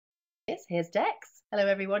Here's Dex. Hello,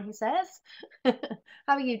 everyone, he says. How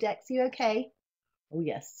are you, Dex? You okay? Oh,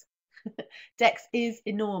 yes. Dex is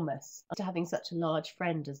enormous. After having such a large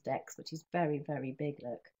friend as Dex, which is very, very big,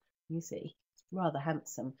 look. You see, he's rather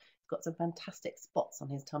handsome. He's got some fantastic spots on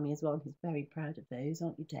his tummy as well, and he's very proud of those,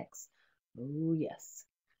 aren't you, Dex? Oh, yes.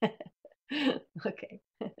 Okay.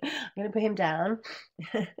 I'm going to put him down.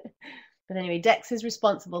 But anyway, Dex is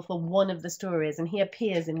responsible for one of the stories, and he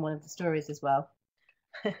appears in one of the stories as well.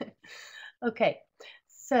 Okay,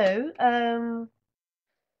 so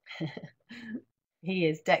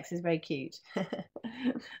Dex is very cute.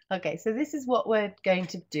 Okay, so this is what we're going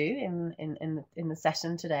to do in the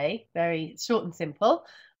session today. Very short and simple.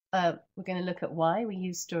 We're going to look at why we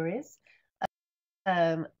use stories,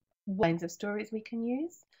 what kinds of stories we can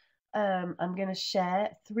use. I'm going to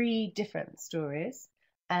share 3 different stories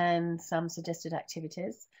and some suggested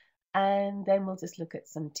activities, and then we'll just look at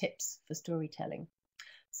some tips for storytelling.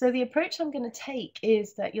 So the approach I'm going to take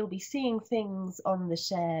is that you'll be seeing things on the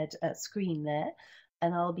shared screen there,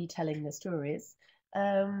 and I'll be telling the stories.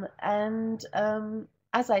 As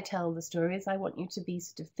I tell the stories, I want you to be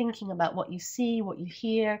sort of thinking about what you see, what you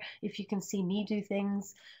hear, if you can see me do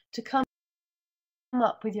things, to come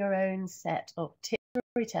up with your own set of tips for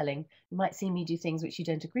storytelling. You might see me do things which you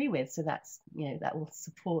don't agree with, so that's, that will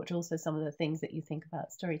support also some of the things that you think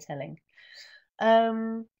about storytelling.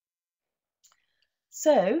 I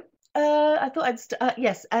thought I'd start,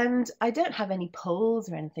 yes, and I don't have any polls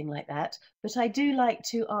or anything like that, but I do like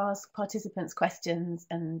to ask participants questions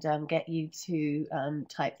and get you to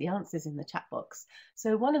type the answers in the chat box.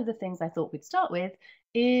 So one of the things I thought we'd start with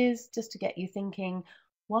is just to get you thinking,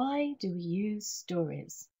 why do we use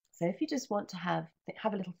stories? So if you just want to have a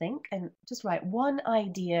little think and just write one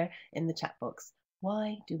idea in the chat box.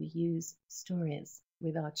 Why do we use stories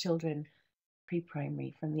with our children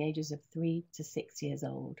pre-primary from the ages of 3 to 6 years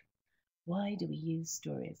old? Why do we use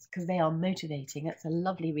stories? Because they are motivating. That's a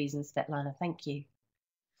lovely reason, Svetlana. Thank you.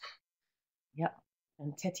 Yep.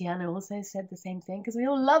 And Tetiana also said the same thing, because we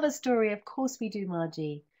all love a story. Of course we do,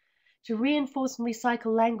 Margie. To reinforce and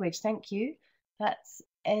recycle language. Thank you. That's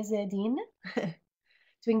Ezedine.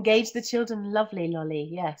 To engage the children. Lovely, Lolly.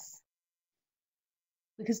 Yes.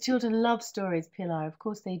 Because children love stories, Pilar. Of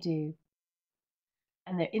course they do.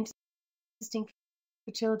 And they're interesting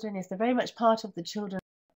for children. Yes, they're very much part of the children.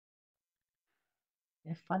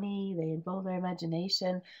 They're funny, they involve their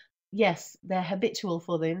imagination. Yes, they're habitual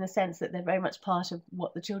for them in the sense that they're very much part of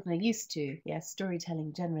what the children are used to. Yes,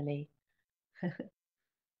 storytelling generally.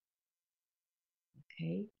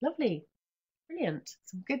 Okay, lovely. Brilliant.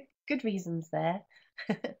 Some good reasons there.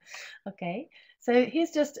 Okay, so here's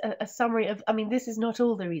just a summary of, this is not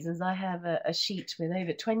all the reasons. I have a sheet with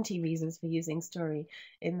over 20 reasons for using story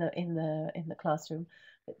in the classroom,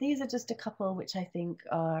 but these are just a couple which I think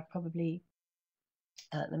are probably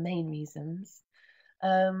the main reasons.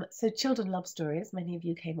 So children love stories. Many of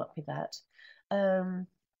you came up with that.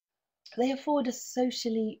 They afford a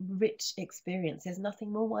socially rich experience. There's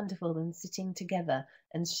nothing more wonderful than sitting together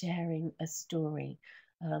and sharing a story.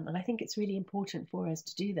 And I think it's really important for us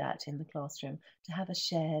to do that in the classroom, to have a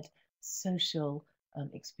shared social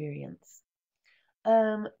experience.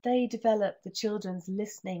 They develop the children's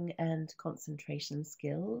listening and concentration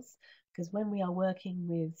skills, because when we are working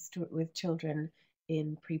with children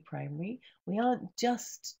in pre-primary, we aren't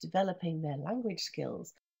just developing their language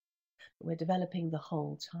skills, but we're developing the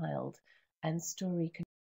whole child, and story can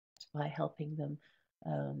by helping them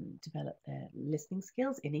develop their listening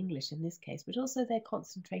skills in English in this case, but also their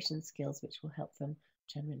concentration skills, which will help them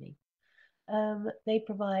generally. They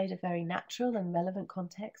provide a very natural and relevant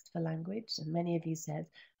context for language, and many of you said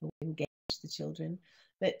we engage the children,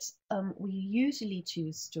 but we usually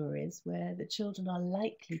choose stories where the children are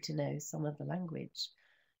likely to know some of the language.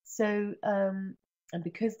 So, and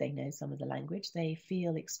because they know some of the language, they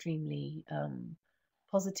feel extremely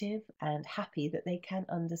positive and happy that they can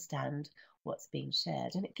understand what's being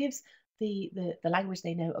shared, and it gives the language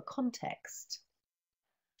they know a context.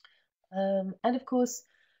 And of course,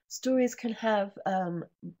 stories can have, or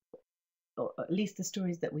at least the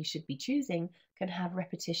stories that we should be choosing, can have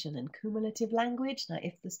repetition and cumulative language. Now,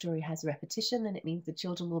 if the story has repetition, then it means the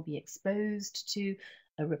children will be exposed to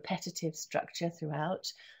a repetitive structure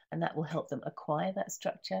throughout, and that will help them acquire that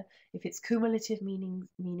structure. If it's cumulative, meaning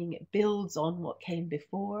it builds on what came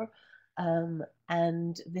before,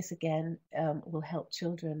 and this again will help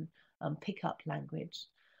children pick up language.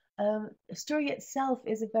 A story itself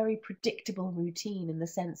is a very predictable routine in the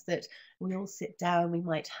sense that we all sit down, we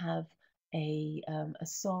might have a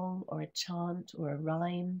song or a chant or a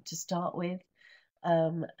rhyme to start with,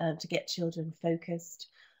 to get children focused.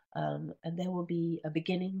 And there will be a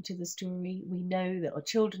beginning to the story. We know that, or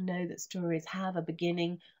children know that stories have a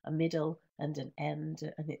beginning, a middle, and an end,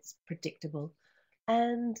 and it's predictable.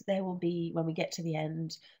 And there will be, when we get to the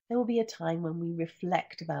end, there will be a time when we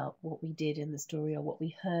reflect about what we did in the story or what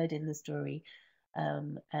we heard in the story,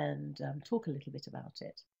 and talk a little bit about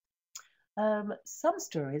it. Some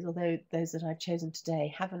stories, although those that I've chosen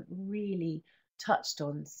today haven't really touched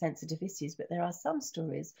on sensitive issues, but there are some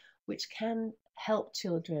stories which can help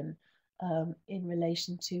children in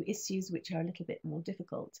relation to issues which are a little bit more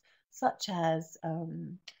difficult, such as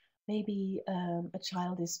maybe a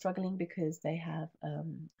child is struggling because they have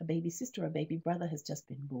a baby sister or a baby brother has just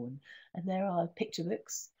been born, and there are picture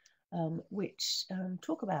books which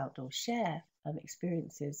talk about or share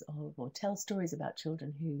experiences of or tell stories about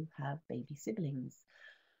children who have baby siblings.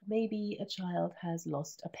 Maybe a child has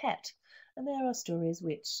lost a pet, and there are stories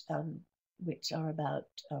which are about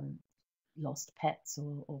lost pets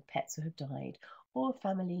or pets who have died, or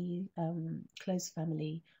family, close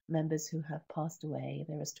family members who have passed away.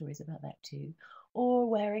 There are stories about that too. Or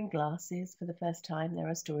wearing glasses for the first time. There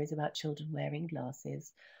are stories about children wearing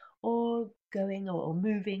glasses. Or going or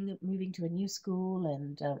moving to a new school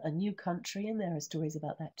and a new country, and there are stories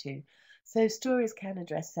about that too. So stories can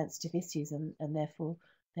address sensitive issues, and therefore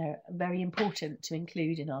they're very important to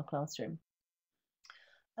include in our classroom.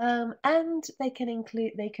 And they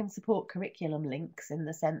can support curriculum links in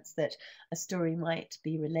the sense that a story might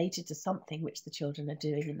be related to something which the children are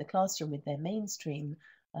doing in the classroom with their mainstream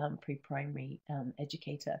pre-primary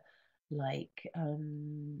educator, like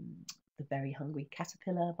The Very Hungry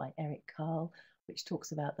Caterpillar by Eric Carle, which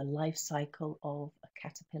talks about the life cycle of a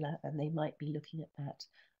caterpillar, and they might be looking at that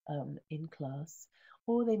in class.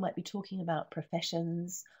 Or they might be talking about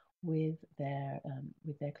professions with their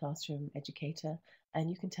classroom educator, and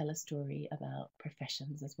you can tell a story about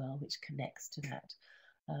professions as well, which connects to that.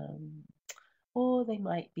 Or they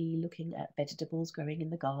might be looking at vegetables growing in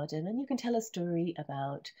the garden, and you can tell a story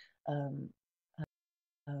about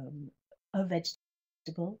a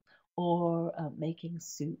vegetable, or making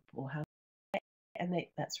soup, or how. And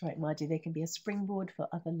that's right, Margie, they can be a springboard for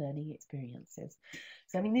other learning experiences.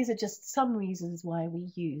 So, I mean, these are just some reasons why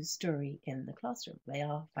we use story in the classroom. They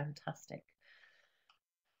are fantastic.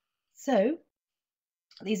 So,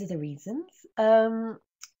 these are the reasons.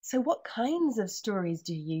 So what kinds of stories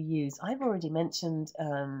do you use? I've already mentioned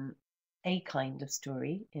a kind of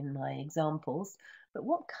story in my examples, but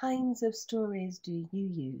what kinds of stories do you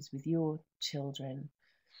use with your children?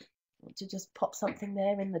 Want to just pop something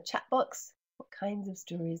there in the chat box? What kinds of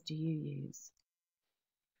stories do you use?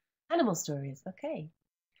 Animal stories, okay.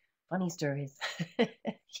 Funny stories,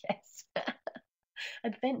 yes.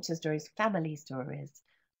 Adventure stories, family stories,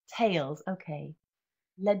 tales, okay.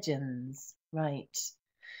 Legends, right.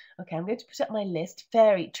 Okay, I'm going to put up my list.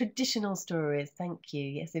 Traditional stories. Thank you.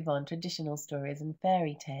 Yes, Yvonne, traditional stories and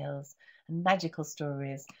fairy tales and magical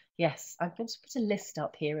stories. Yes, I'm going to put a list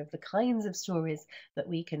up here of the kinds of stories that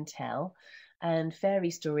we can tell. And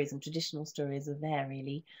fairy stories and traditional stories are there,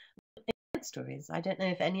 really. Stories. I don't know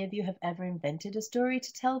if any of you have ever invented a story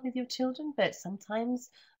to tell with your children, but sometimes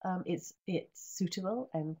it's suitable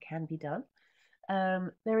and can be done.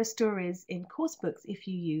 There are stories in course books. If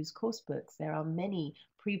you use course books, there are many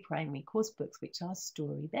pre-primary course books which are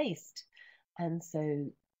story based, and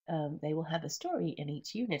so they will have a story in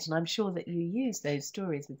each unit, and I'm sure that you use those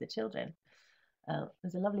stories with the children.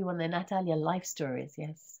 There's a lovely one there, Natalia, life stories,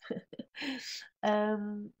 yes.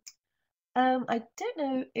 I don't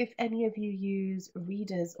know if any of you use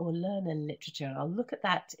readers or learner literature. I'll look at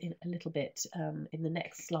that in a little bit in the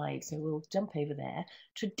next slide, so we'll jump over there.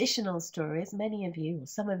 Traditional stories, many of you, or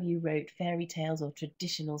some of you wrote fairy tales or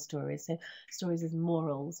traditional stories, so stories as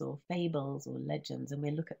morals or fables or legends, and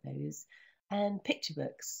we'll look at those. And picture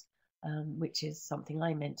books, which is something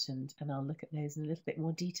I mentioned, and I'll look at those in a little bit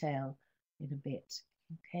more detail in a bit.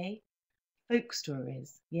 Okay, folk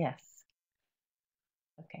stories, yes.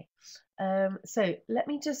 Okay, so let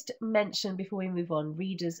me just mention before we move on,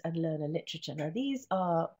 readers and learner literature. Now, these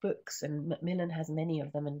are books, and Macmillan has many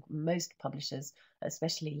of them, and most publishers,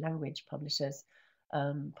 especially language publishers,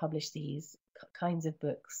 publish these kinds of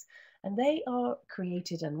books. And they are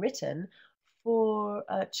created and written for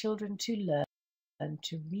children to learn and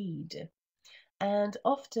to read. And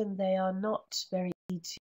often they are not very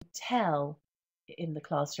easy to tell in the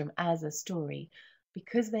classroom as a story,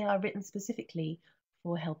 because they are written specifically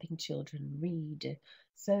for helping children read.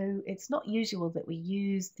 So it's not usual that we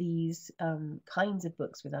use these kinds of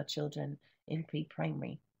books with our children in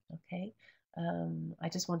pre-primary. Okay, I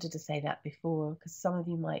just wanted to say that before, because some of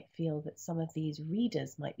you might feel that some of these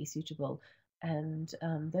readers might be suitable, And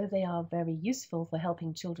though they are very useful for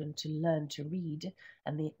helping children to learn to read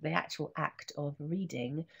and the actual act of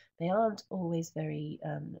reading, they aren't always very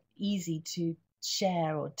easy to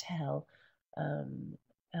share or tell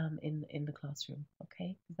in the classroom.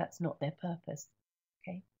 Okay, that's not their purpose.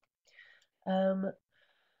 Okay.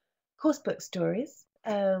 Course book stories.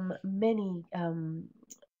 Many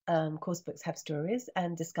course books have stories,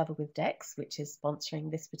 and Discover with Dex, which is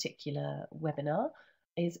sponsoring this particular webinar,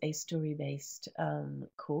 is a story-based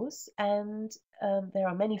course, and there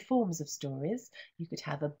are many forms of stories. You could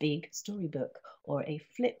have a big storybook or a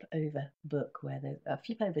flip over book where there's a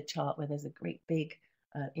flip over chart where there's a great big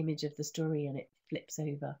image of the story and it flips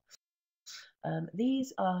over.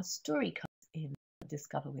 These are story cards in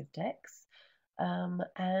Discover with Dex, and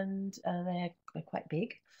they're quite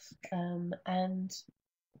big, and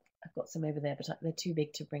I've got some over there, but they're too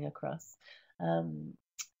big to bring across.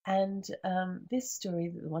 This story,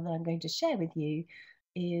 the one that I'm going to share with you,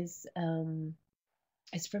 is from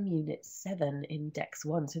Unit 7 in Dex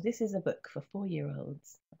 1. So this is a book for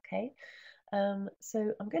 4-year-olds, okay?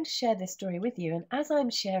 So I'm going to share this story with you, and as I'm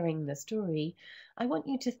sharing the story, I want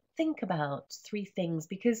you to think about 3 things,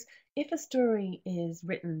 because if a story is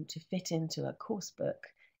written to fit into a course book,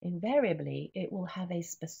 invariably it will have a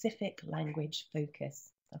specific language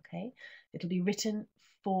focus, okay? It'll be written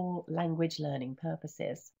for language learning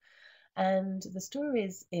purposes. And the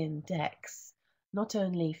stories in Dex not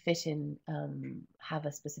only fit in, have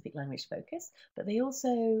a specific language focus, but they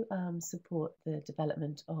also support the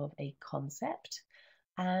development of a concept,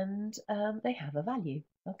 and they have a value,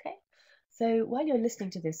 okay? So while you're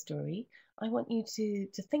listening to this story, I want you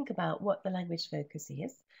to think about what the language focus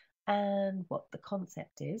is and what the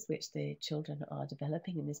concept is, which the children are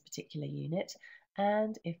developing in this particular unit,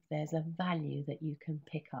 and if there's a value that you can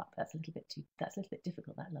pick up. That's a little bit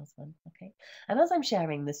difficult, that last one, okay? And as I'm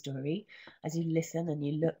sharing the story, as you listen and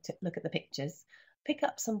you look at the pictures, pick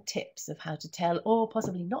up some tips of how to tell, or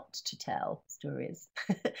possibly not to tell, stories.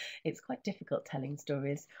 It's quite difficult telling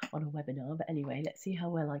stories on a webinar, but anyway, let's see how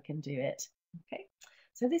well I can do it. Okay,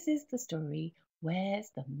 so this is the story, Where's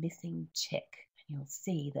the Missing Chick? And you'll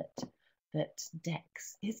see that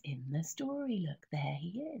Dex is in the story. Look, there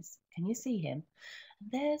he is. Can you see him?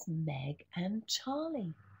 And there's Meg and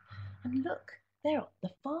Charlie. And look, they're at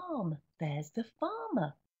the farm. There's the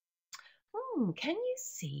farmer. Can you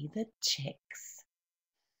see the chicks?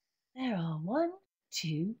 There are 1,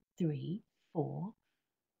 2, 3, 4,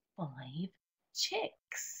 5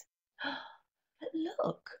 chicks. But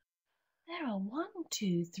look, there are 1,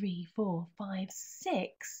 2, 3, 4, 5,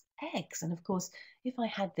 6 eggs. And of course, if I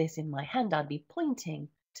had this in my hand, I'd be pointing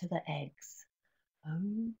to the eggs.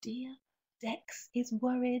 Oh dear, Dex is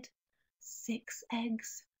worried. 6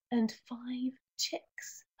 eggs and 5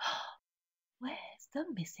 chicks. Where's the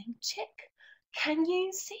missing chick? Can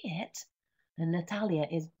you see it? And Natalia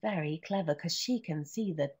is very clever because she can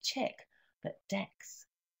see the chick, but Dex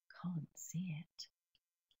can't see it.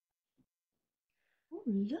 Oh,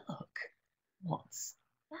 look, what's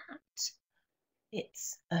that?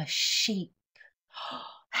 It's a sheep.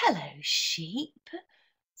 Hello, sheep,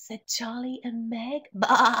 said Charlie and Meg.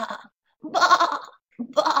 Bah, bah,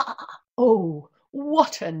 bah. Oh,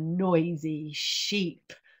 what a noisy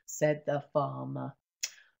sheep, said the farmer.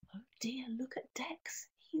 Oh dear, look at Dex.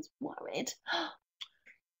 He's worried.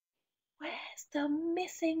 Where's the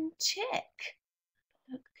missing chick?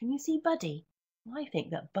 Look, can you see Buddy? I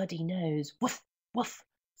think that Buddy knows. Woof, woof,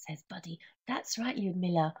 says Buddy. That's right,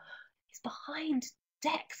 Ludmilla. He's behind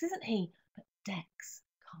Dex, isn't he? But Dex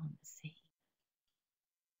can't see.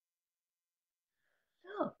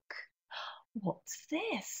 Look, what's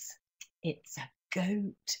this? It's a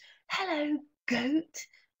goat. Hello, goat.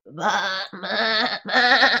 Ma, ma,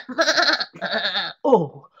 ma, ma, ma.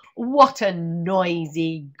 Oh, what a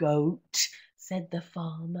noisy goat, said the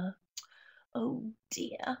farmer. Oh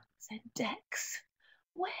dear, said Dex.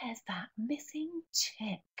 Where's that missing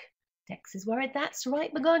chick? Dex is worried. That's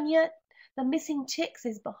right, Begonia. The missing chicks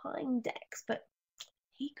is behind Dex, but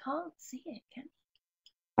he can't see it, can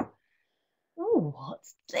he? Oh,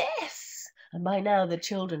 what's this? And by now the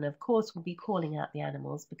children, of course, will be calling out the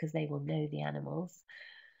animals because they will know the animals.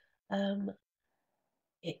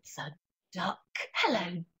 It's a duck.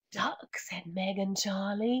 Hello, duck, said Meg and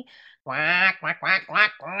Charlie. Quack, quack, quack,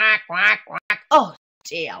 quack, quack, quack, quack. Oh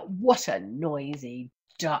dear, what a noisy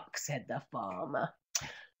duck, said the farmer.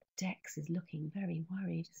 Dex is looking very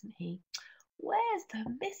worried, isn't he? Where's the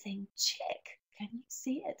missing chick? Can you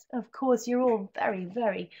see it? Of course, you're all very,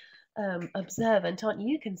 very observant, aren't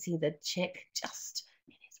you? You can see the chick just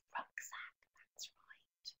in his rucksack. That's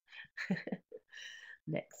right.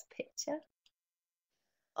 Next picture.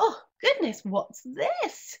 Oh, goodness, what's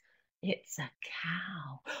this? It's a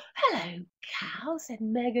cow. Hello, cow, said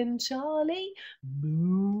Meg and Charlie.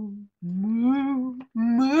 Moo, moo,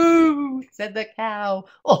 moo, said the cow.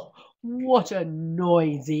 Oh, what a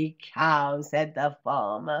noisy cow, said the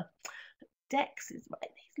farmer. Dex is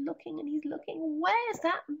right. He's looking and he's looking. Where's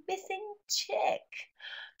that missing chick?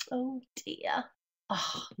 Oh dear.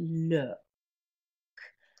 Ah, oh, look.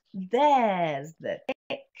 There's the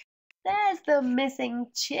chick. There's the missing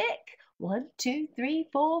chick. 1, 2, 3,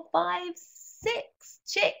 4, 5, 6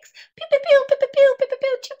 chicks. Pew pew pew pew pew pew pew pew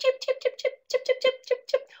pew chip chip chip chip chip chip chip chip chip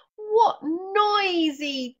chip. What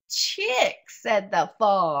noisy chicks, said the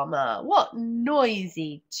farmer. What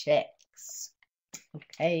noisy chicks.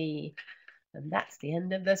 Okay, and that's the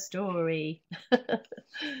end of the story.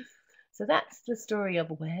 So that's the story of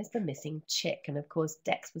Where's the Missing Chick? And of course,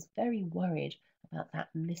 Dex was very worried about that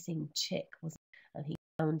missing chick, wasn't he? And he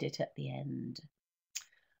found it at the end.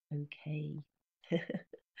 Okay.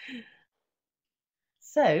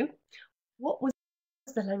 So, what was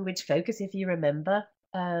the language focus, if you remember?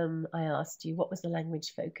 I asked you, what was the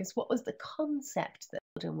language focus? What was the concept that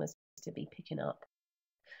children was to be picking up?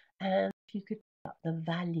 And if you could pick up the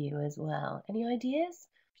value as well. Any ideas?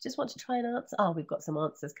 You just want to try and answer? Oh, we've got some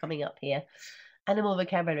answers coming up here. Animal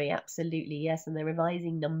vocabulary, absolutely, yes, and they're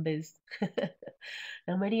revising numbers.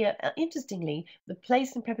 Now, Maria, interestingly, the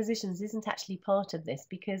place and prepositions isn't actually part of this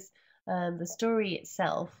because the story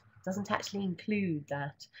itself doesn't actually include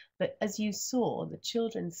that. But as you saw, the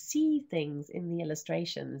children see things in the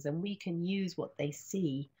illustrations, and we can use what they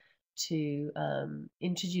see to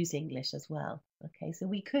introduce English as well. Okay, so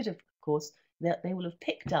we could, of course, they will have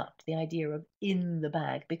picked up the idea of in the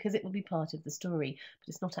bag because it will be part of the story, but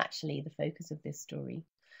it's not actually the focus of this story.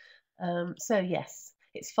 So yes,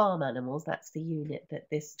 it's farm animals. That's the unit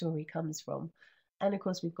that this story comes from. And of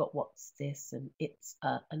course, we've got what's this and it's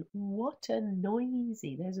and what a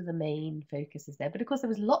noisy. Those are the main focuses there. But of course, there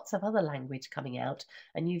was lots of other language coming out,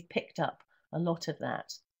 and you've picked up a lot of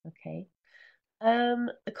that. Okay.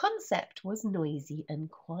 The concept was noisy and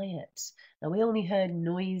quiet. Now we only heard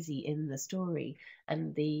noisy in the story,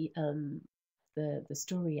 and the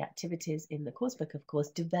story activities in the course book, of course,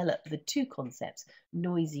 develop the two concepts,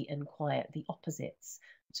 noisy and quiet, the opposites.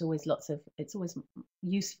 It's always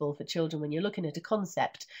useful for children when you're looking at a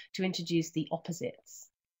concept to introduce the opposites.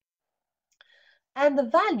 And the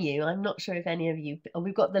value, I'm not sure if any of you,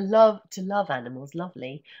 we've got the love to love animals,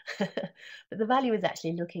 lovely. But the value is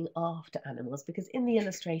actually looking after animals because in the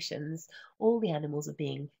illustrations, all the animals are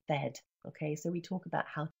being fed. Okay, so we talk about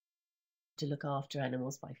how to look after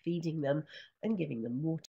animals by feeding them and giving them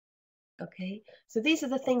water. Okay, so these are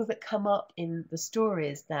the things that come up in the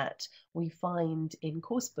stories that we find in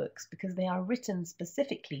course books because they are written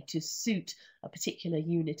specifically to suit a particular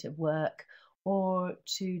unit of work or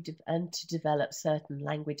to develop certain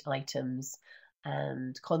language items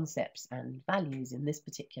and concepts and values in this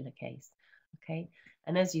particular case. Okay,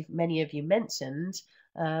 and as many of you mentioned,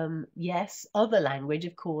 yes, other language,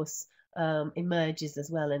 of course, emerges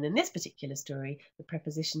as well. And in this particular story, the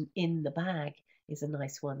preposition in the bag is a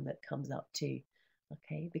nice one that comes up too.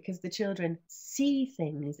 Okay, because the children see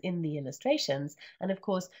things in the illustrations, and of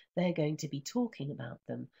course, they're going to be talking about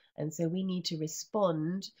them. And so we need to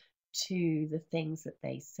respond to the things that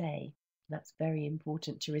they say. That's very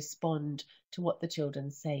important to respond to what the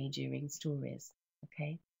children say during stories.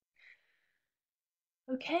 Okay.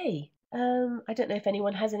 Okay. I don't know if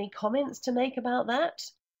anyone has any comments to make about that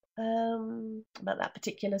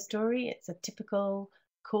particular story. It's a typical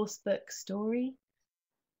course book story.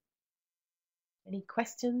 Any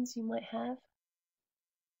questions you might have?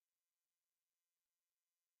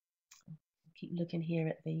 Keep looking here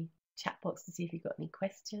at the chat box to see if you've got any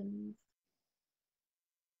questions.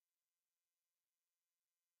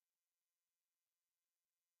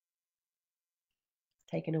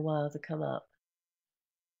 It's taken a while to come up.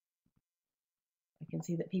 I can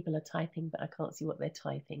see that people are typing, but I can't see what they're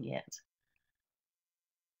typing yet.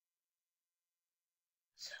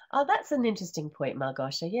 Oh, that's an interesting point,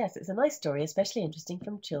 Margosha. Yes, it's a nice story, especially interesting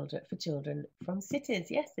for children from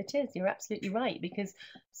cities. Yes, it is. You're absolutely right, because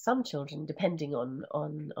some children, depending on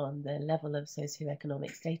the level of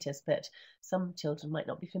socioeconomic status, but some children might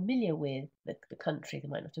not be familiar with the country. They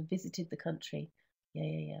might not have visited the country.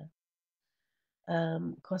 Yeah.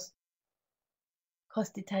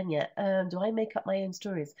 Costitania, do I make up my own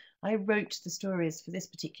stories? I wrote the stories for this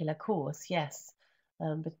particular course, yes.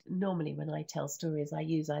 But normally when I tell stories, I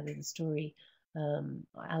use either the story,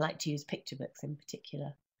 I like to use picture books in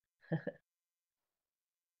particular.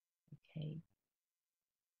 Okay.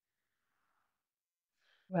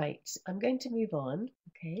 Right, I'm going to move on,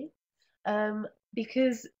 okay.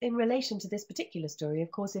 Because in relation to this particular story,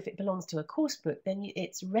 of course, if it belongs to a course book, then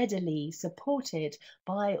it's readily supported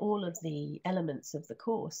by all of the elements of the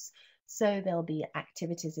course. So there'll be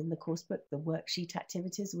activities in the course book, the worksheet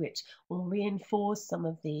activities, which will reinforce some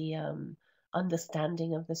of the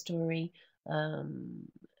understanding of the story and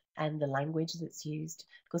the language that's used.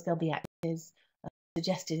 Of course, there'll be activities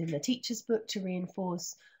suggested in the teacher's book to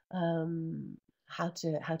reinforce how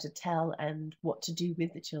to tell and what to do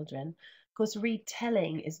with the children. Of course,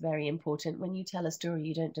 retelling is very important. When you tell a story,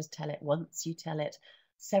 you don't just tell it once, you tell it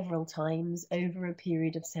several times over a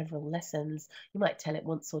period of several lessons. You might tell it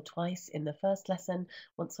once or twice in the first lesson,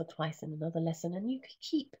 once or twice in another lesson, and you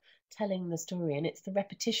keep telling the story. And it's the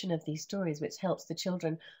repetition of these stories which helps the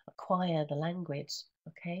children acquire the language.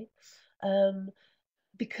 Okay.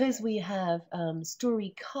 Because we have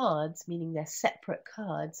story cards, meaning they're separate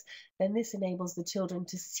cards, then this enables the children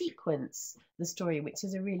to sequence the story, which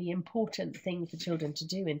is a really important thing for children to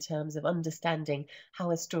do in terms of understanding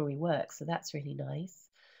how a story works. So that's really nice.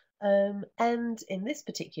 And in this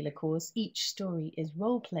particular course, each story is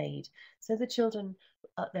role played. So the children,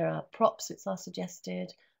 there are props which are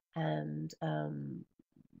suggested and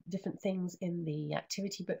different things in the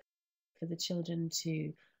activity book for the children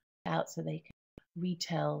to out so they can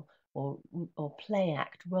retell or play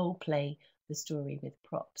act, role play the story with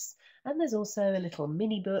props. And there's also a little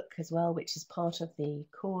mini book as well, which is part of the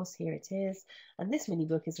course. Here it is. And this mini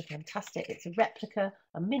book is it's a replica,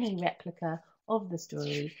 a mini replica of the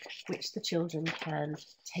story, which the children can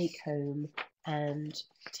take home and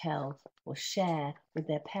tell or share with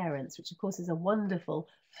their parents, which of course is a wonderful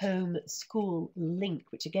home school link,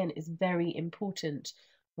 which again is very important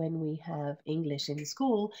when we have English in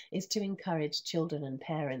school, is to encourage children and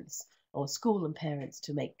parents, or school and parents,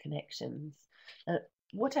 to make connections.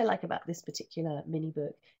 What I like about this particular mini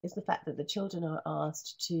book is the fact that the children are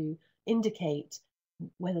asked to indicate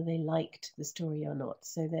whether they liked the story or not.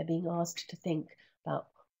 So they're being asked to think about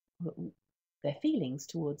their feelings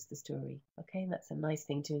towards the story. Okay, that's a nice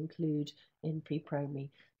thing to include in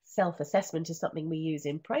pre-primary. Self-assessment is something we use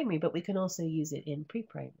in primary, but we can also use it in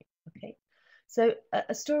pre-primary. Okay. So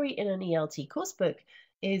a story in an ELT course book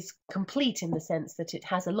is complete in the sense that it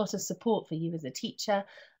has a lot of support for you as a teacher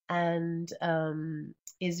and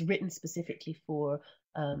is written specifically for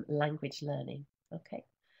language learning. Okay.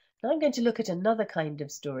 Now I'm going to look at another kind of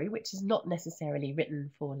story, which is not necessarily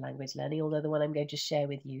written for language learning, although the one I'm going to share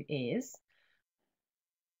with you is.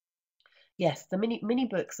 Yes, the mini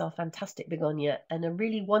books are fantastic, Begonia, and a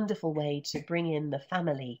really wonderful way to bring in the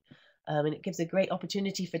family. And it gives a great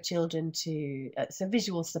opportunity for children to, it's a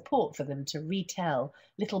visual support for them to retell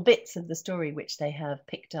little bits of the story which they have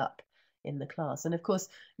picked up in the class. And of course,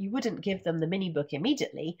 you wouldn't give them the mini book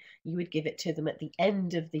immediately. You would give it to them at the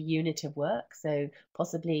end of the unit of work. So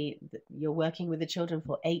possibly you're working with the children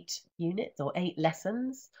for 8 units or 8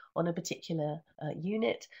 lessons on a particular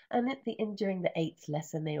unit. And during the 8th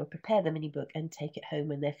lesson, they will prepare the mini book and take it home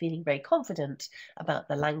when they're feeling very confident about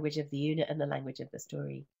the language of the unit and the language of the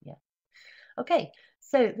story. Yeah. Okay,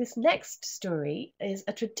 so this next story is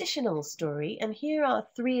a traditional story, and here are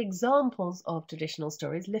 3 examples of traditional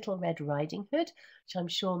stories. Little Red Riding Hood, which I'm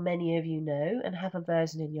sure many of you know and have a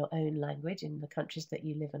version in your own language in the countries that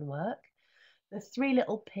you live and work. The 3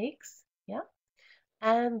 Little Pigs, yeah,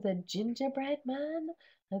 and the Gingerbread Man.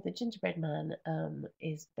 Now, the Gingerbread Man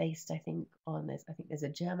is based, I think there's a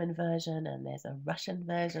German version and there's a Russian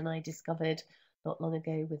version I discovered not long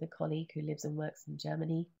ago with a colleague who lives and works in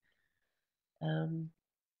Germany. Can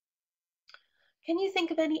you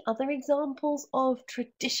think of any other examples of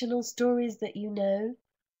traditional stories that you know?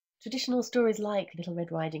 Traditional stories like Little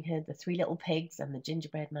Red Riding Hood, the 3 Little Pigs, and the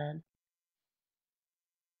Gingerbread Man.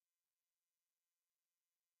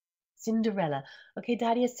 Cinderella. Okay,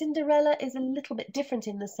 Daria, Cinderella is a little bit different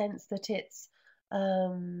in the sense that it's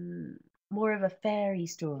more of a fairy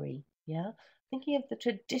story. Yeah, thinking of the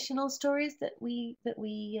traditional stories that we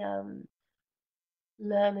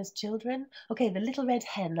learn as children. Okay, the Little Red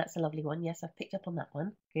Hen, that's a lovely one. Yes, I've picked up on that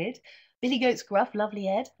one. Good. Billy Goat's Gruff, lovely,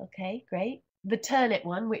 Ed. Okay, great. The turnip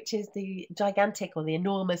one, which is the gigantic or the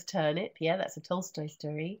enormous turnip. Yeah, that's a Tolstoy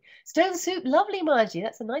story. Stone Soup, lovely, Margie.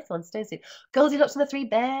 That's a nice one, Stone Soup. Goldilocks and the Three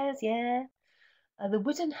Bears, yeah. The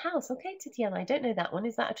Wooden House. Okay, Titiana, I don't know that one.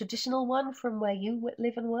 Is that a traditional one from where you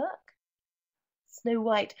live and work? Snow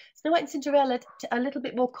White. Snow White and Cinderella a little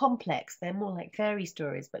bit more complex. They're more like fairy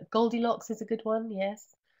stories, but Goldilocks is a good one, yes.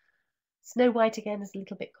 Snow White again is a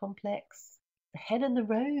little bit complex. The Hen and the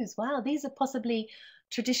Rose. Wow, these are possibly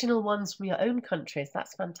traditional ones from your own countries.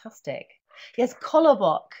 That's fantastic. Yes,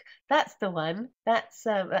 Kolobok. That's the one. That's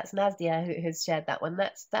Nazdia who has shared that one.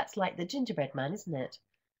 That's like the Gingerbread Man, isn't it?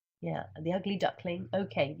 Yeah, the ugly duckling.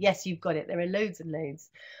 Okay, yes, you've got it. There are loads and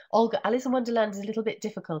loads. Olga, Alice in Wonderland is a little bit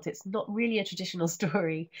difficult. It's not really a traditional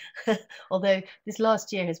story, although this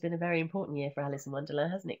last year has been a very important year for Alice in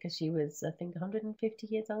Wonderland, hasn't it? Because she was, I think, 150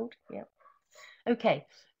 years old. Yeah. Okay,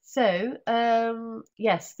 so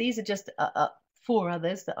yes, these are just 4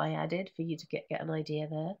 others that I added for you to get an idea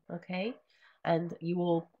there. Okay, and you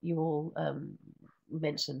all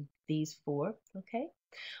mention these 4. Okay.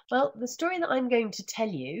 Well, the story that I'm going to tell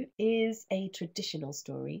you is a traditional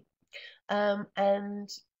story. And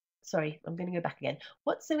sorry, I'm going to go back again.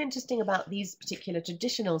 What's so interesting about these particular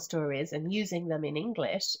traditional stories and using them in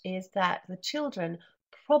English is that the children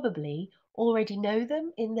probably already know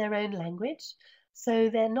them in their own language. So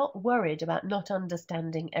they're not worried about not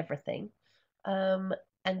understanding everything. And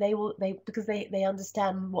because they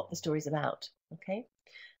understand what the story's about. Okay.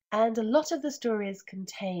 And a lot of the stories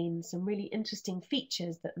contain some really interesting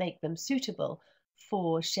features that make them suitable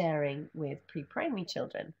for sharing with pre-primary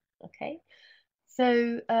children. Okay,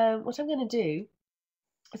 so what I'm going to do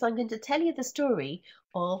is I'm going to tell you the story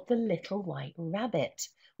of the Little White Rabbit,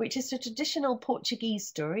 which is a traditional Portuguese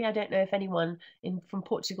story. I don't know if anyone from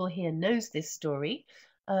Portugal here knows this story.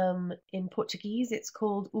 In Portuguese, it's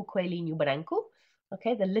called O Coelhinho Branco,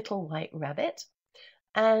 okay, the Little White Rabbit.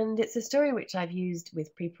 And it's a story which I've used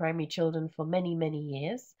with pre-primary children for many, many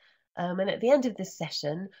years. And at the end of this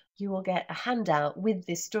session, you will get a handout with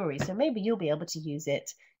this story. So maybe you'll be able to use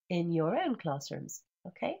it in your own classrooms.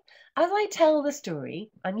 Okay. As I tell the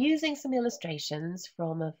story, I'm using some illustrations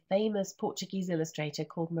from a famous Portuguese illustrator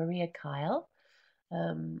called Maria Kyle.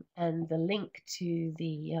 And the link to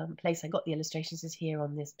the place I got the illustrations is here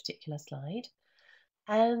on this particular slide.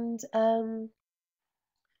 And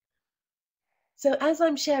so as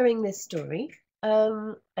I'm sharing this story,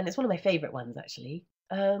 and it's one of my favourite ones actually,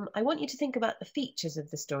 I want you to think about the features of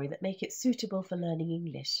the story that make it suitable for learning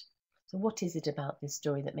English. So what is it about this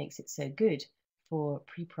story that makes it so good for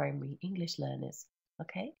pre-primary English learners?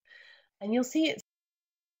 Okay, and you'll see it's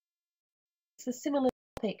a similar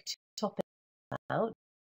topic about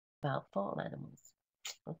farm animals.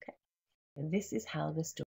 Okay, and this is how the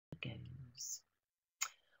story goes.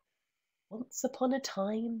 Once upon a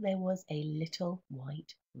time, there was a little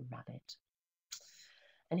white rabbit.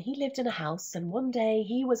 And he lived in a house, and one day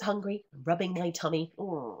he was hungry, rubbing my tummy.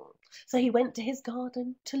 So he went to his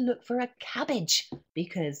garden to look for a cabbage,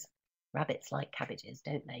 because rabbits like cabbages,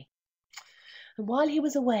 don't they? And while he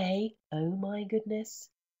was away, oh my goodness,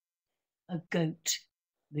 a goat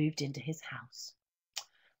moved into his house.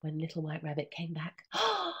 When Little White Rabbit came back,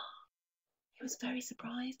 he was very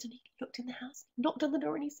surprised, and he looked in the house, knocked on the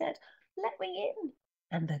door, and he said, "Let me in."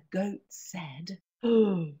 And the goat said,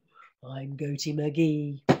 "Oh, I'm Goaty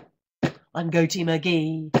McGee. I'm Goaty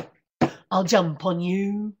McGee. I'll jump on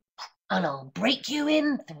you and I'll break you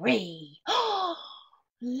in 3.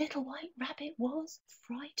 Little White Rabbit was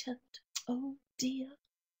frightened. Oh dear.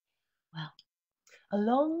 Well,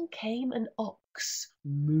 along came an ox.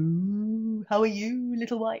 Moo. How are you,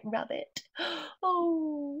 Little White Rabbit?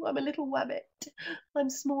 Oh, I'm a little rabbit. I'm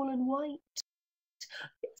small and white.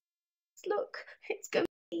 Look, it's Goaty.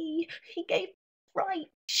 He gave fright.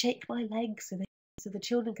 Shake my legs so the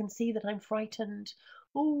children can see that I'm frightened.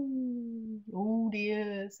 Oh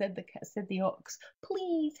dear, said the ox.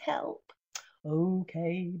 Please help.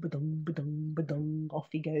 Okay, ba-dum, ba-dum, ba-dum. Off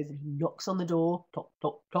he goes and he knocks on the door. Tock,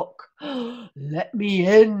 tock, tock. Let me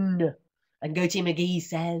in. And Goaty McGee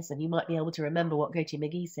says, and you might be able to remember what Goaty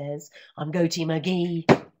McGee says, I'm Goaty McGee.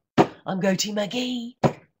 I'm Goaty McGee.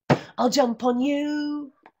 I'll jump on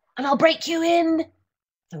you and I'll break you in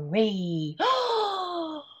 3.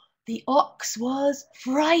 The ox was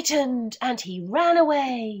frightened and he ran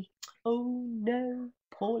away. Oh no,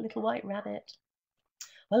 poor Little White Rabbit.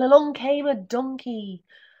 Well, along came a donkey.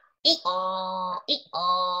 Eek-aw,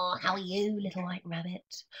 eek-aw, how are you, Little White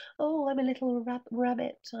Rabbit? Oh, I'm a little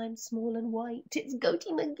rabbit. I'm small and white. It's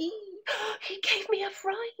Goaty McGee. He gave me a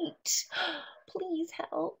fright. Please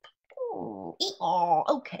help. Oh, eek-aw.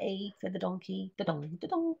 Okay, said the donkey. Da-dong,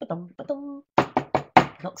 da-dong, da-dong, da-dong.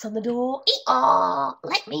 Knocks on the door. Eek-aw,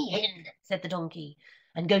 let me in, said the donkey.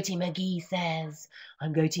 And Goaty McGee says,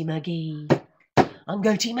 I'm Goaty McGee. I'm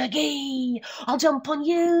Goaty McGee. I'll jump on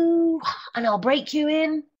you and I'll break you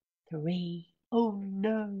in 3. Oh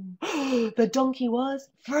no, the donkey was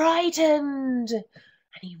frightened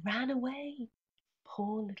and he ran away.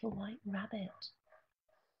 Poor Little White Rabbit.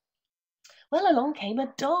 Well, along came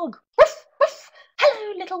a dog. Woof, woof.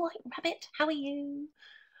 Hello, Little White Rabbit. How are you?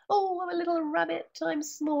 Oh, I'm a little rabbit. I'm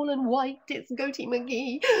small and white. It's Goaty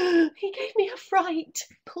McGee. He gave me a fright.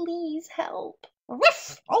 Please help.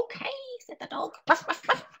 Woof. Okay, said the dog. Woof, woof,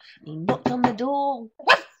 woof. He knocked on the door.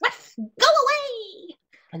 Woof, woof. Go away!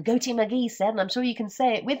 And Goatee McGee said, and I'm sure you can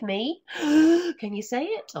say it with me. Can you say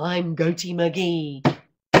it? I'm Goatee McGee.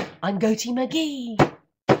 I'm Goatee McGee.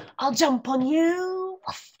 I'll jump on you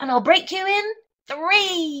and I'll break you in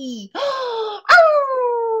 3. Oh,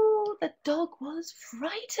 the dog was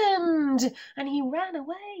frightened and he ran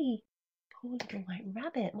away. Poor little white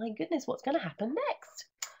rabbit. My goodness, what's going to happen next?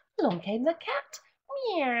 Along came the cat.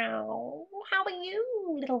 Meow. How are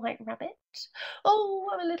you, little white rabbit? Oh,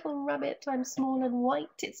 I'm a little rabbit. I'm small and white.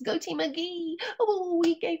 It's Goatee McGee. Oh,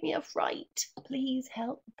 he gave me a fright. Please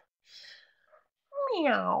help.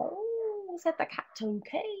 Meow, said the cat.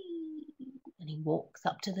 Okay. And he walks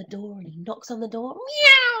up to the door and he knocks on the door.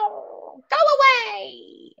 Meow! Go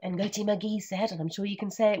away! And Goatee McGee said, and I'm sure you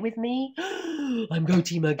can say it with me. I'm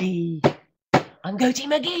Goatee McGee. I'm Goatee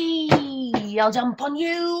McGee. I'll jump on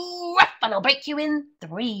you and I'll break you in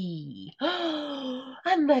 3.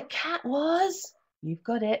 And the cat was, you've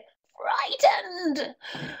got it, frightened.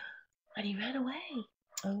 And he ran away.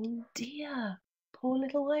 Oh dear. Poor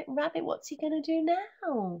little white rabbit. What's he going to do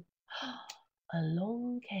now?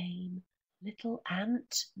 Along came little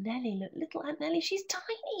Aunt Nellie. Look, little Aunt Nellie, she's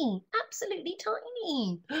tiny, absolutely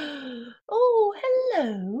tiny. Oh,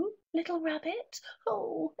 hello, little rabbit.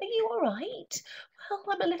 Oh, are you all right? Well,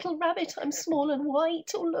 I'm a little rabbit. I'm small and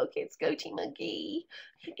white. Oh, look, it's Goatee McGee.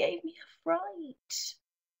 He gave me a fright.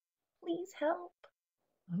 Please help.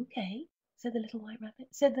 Okay, said the little white rabbit.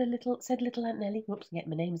 Said little Aunt Nellie. Whoops, get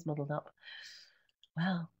my names muddled up.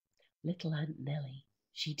 Well, little Aunt Nellie,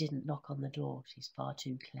 she didn't knock on the door. She's far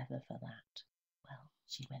too clever for that. Well,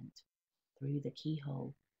 she went through the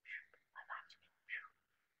keyhole.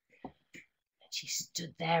 And she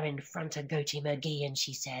stood there in front of Goatee McGee and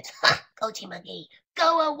she said, "Ha, Goatee McGee,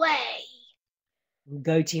 go away!"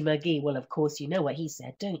 Goatee McGee, well, of course you know what he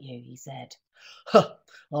said, don't you? He said, "Ha,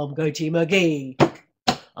 I'm Goatee McGee.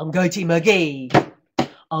 I'm Goatee McGee.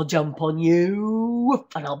 I'll jump on you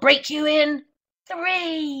and I'll break you in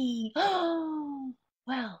 3. Oh,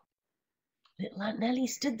 well, little Aunt Nellie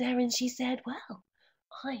stood there and she said, well,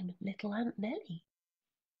 I'm little Aunt Nellie.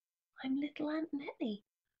 I'm little Aunt Nellie.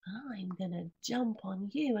 I'm going to jump on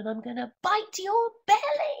you and I'm going to bite your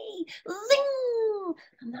belly. Zing!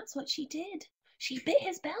 And that's what she did. She bit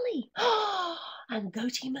his belly. And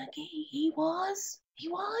Goatee McGee, he was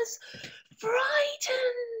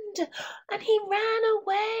frightened and he ran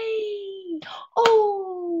away.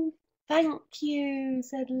 Oh, thank you,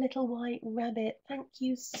 said Little White Rabbit. Thank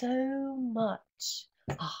you so much.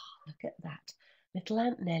 Ah, look at that. Little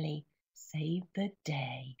Aunt Nellie saved the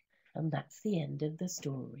day. And that's the end of the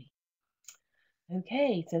story.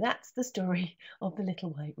 Okay, so that's the story of the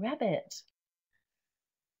Little White Rabbit.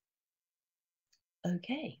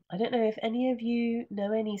 Okay, I don't know if any of you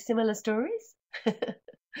know any similar stories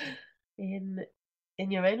in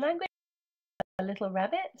your own language. A little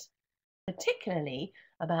rabbit, particularly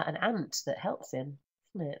about an ant that helps him,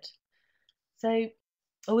 isn't it? So,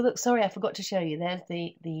 oh look, sorry, I forgot to show you. There's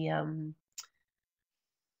the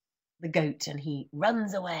goat, and he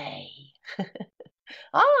runs away.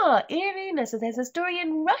 Ah, Irina, so there's a story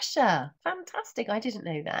in Russia. Fantastic, I didn't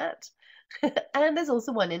know that. And there's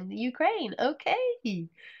also one in Ukraine. Okay.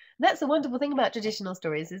 That's the wonderful thing about traditional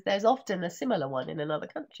stories, is there's often a similar one in another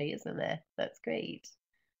country, isn't there? That's great.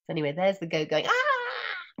 So anyway, there's the goat going,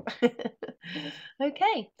 ah!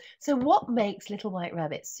 Okay, so what makes Little White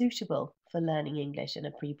Rabbit suitable for learning English in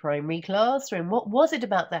a pre-primary classroom? What was it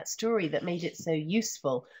about that story that made it so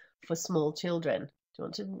useful for small children? Do you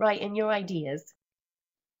want to write in your ideas?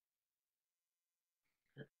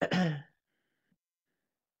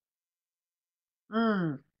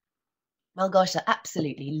 Well, gosh,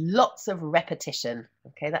 absolutely. Lots of repetition.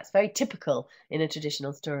 Okay, that's very typical in a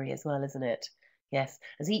traditional story as well, isn't it? Yes,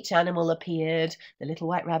 as each animal appeared, the little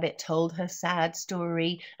white rabbit told her sad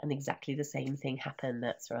story, and exactly the same thing happened.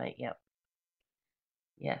 That's right, yep.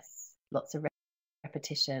 Yes, lots of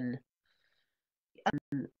repetition.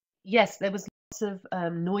 Yes, there was lots of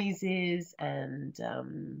noises and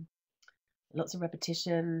lots of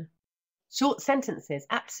repetition. Short sentences,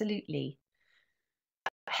 absolutely.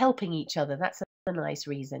 Helping each other, that's a nice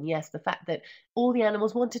reason. Yes, the fact that all the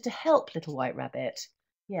animals wanted to help Little White Rabbit.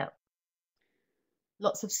 Yeah.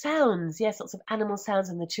 Lots of sounds, yes, lots of animal sounds,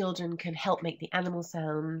 and the children can help make the animal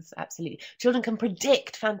sounds. Absolutely. Children can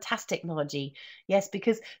predict. Fantastic, Margie. Yes,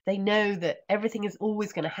 because they know that everything is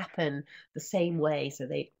always going to happen the same way. So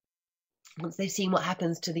once they've seen what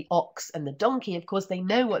happens to the ox and the donkey, of course, they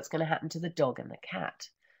know what's going to happen to the dog and the cat.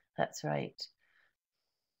 That's right.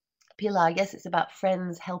 Pilar, yes, it's about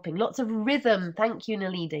friends helping. Lots of rhythm. Thank you,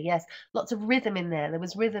 Nalida. Yes, lots of rhythm in there. There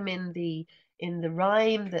was rhythm in the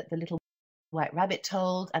rhyme that the little white rabbit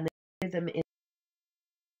told, and rhythm in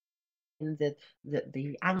the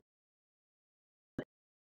angle.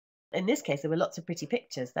 In this case, there were lots of pretty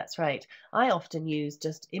pictures. That's right. I often use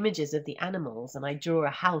just images of the animals, and I draw a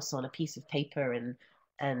house on a piece of paper and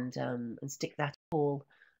stick that all.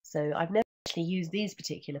 So I've never actually used these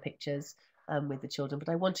particular pictures with the children, but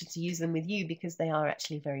I wanted to use them with you because they are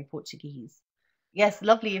actually very Portuguese. Yes,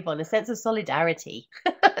 lovely, Yvonne. A sense of solidarity.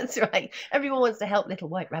 That's right. Everyone wants to help Little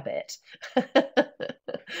White Rabbit.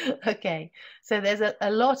 Okay, so there's a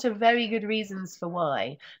lot of very good reasons for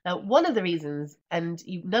why. Now, one of the reasons, and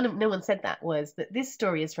no one said that, was that this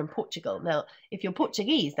story is from Portugal. Now, if you're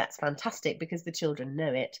Portuguese, that's fantastic because the children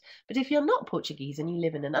know it. But if you're not Portuguese and you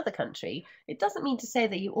live in another country, it doesn't mean to say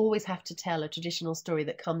that you always have to tell a traditional story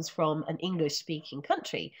that comes from an English-speaking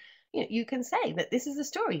country. You can say that this is a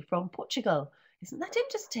story from Portugal. Isn't that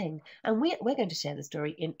interesting? And we're going to share the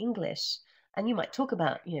story in English. And you might talk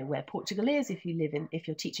about, where Portugal is if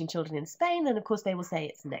you're teaching children in Spain, then of course they will say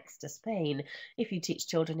it's next to Spain. If you teach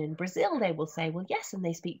children in Brazil, they will say, well, yes, and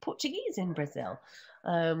they speak Portuguese in Brazil.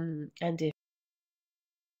 And if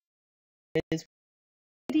you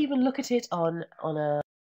could even look at it on a,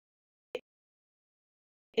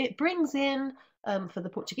 it brings in for the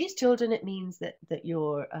Portuguese children, it means that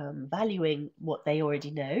you're valuing what they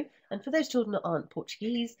already know, and for those children that aren't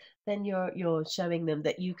Portuguese, then you're showing them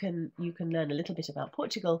that you can learn a little bit about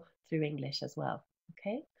Portugal through English as well.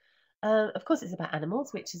 Okay, of course it's about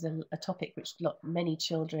animals, which is a topic which many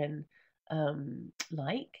children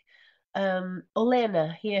like.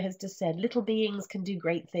 Olena here has just said, little beings can do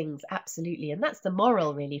great things. Absolutely, and that's the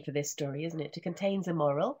moral really for this story, isn't it? It contains a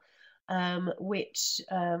moral, which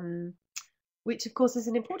of course is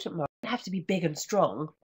an important moral. You don't have to be big and strong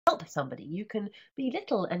to help somebody. You can be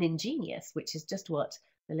little and ingenious, which is just what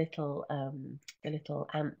the little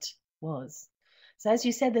ant was. So as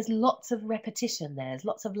you said, there's lots of repetition there. There's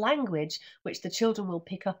lots of language which the children will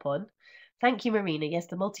pick up on. Thank you, Marina. Yes,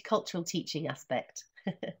 the multicultural teaching aspect.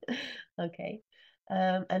 Okay.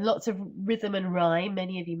 And lots of rhythm and rhyme.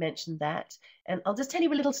 Many of you mentioned that. And I'll just tell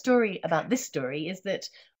you a little story about this story, is that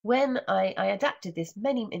when I adapted this in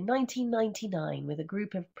 1999 with a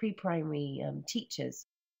group of pre-primary teachers,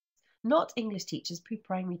 not English teachers,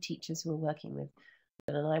 pre-primary teachers who were working with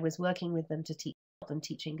them, and I was working with them to help them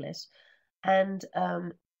teach English. And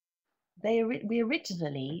we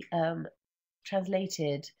originally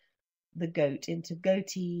translated the goat into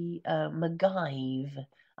goatee MacGyve,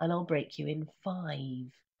 and I'll break you in 5.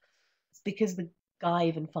 It's because the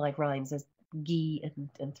Gyve and 5 rhymes as Gee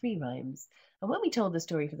and 3 rhymes. And when we told the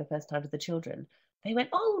story for the first time to the children, they went,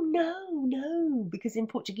 "Oh no," because in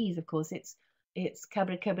Portuguese, of course, it's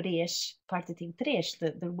cabra cabrês parte tem três,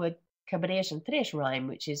 the word cabrês and três rhyme,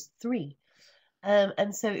 which is 3.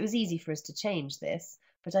 And so it was easy for us to change this.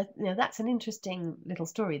 But that's an interesting little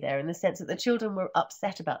story there, in the sense that the children were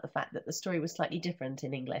upset about the fact that the story was slightly different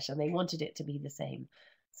in English, and they wanted it to be the same.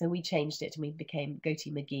 So we changed it, and we became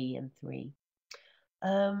Goatee McGee and 3.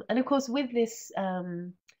 And of course, with this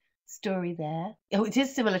story there, it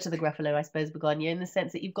is similar to the Gruffalo, I suppose, Begonia, in the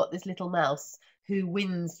sense that you've got this little mouse who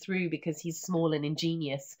wins through because he's small and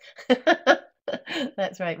ingenious.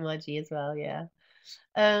 That's right, Margie, as well, yeah.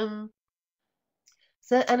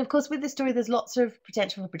 And of course, with this story, there's lots of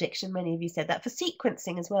potential for prediction. Many of you said that, for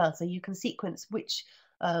sequencing as well. So you can sequence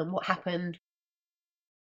what happened.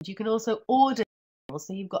 You can also order.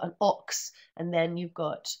 So you've got an ox, and then you've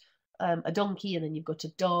got a donkey, and then you've got a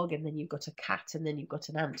dog, and then you've got a cat, and then you've got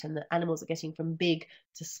an ant. And the animals are getting from big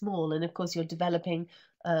to small. And of course, you're developing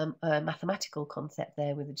a mathematical concept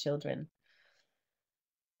there with the children.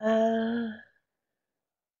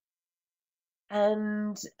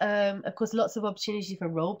 And of course, lots of opportunity for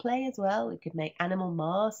role play as well. We could make animal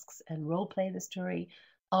masks and role play the story,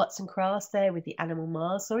 arts and crafts there with the animal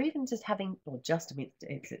masks, or even just having,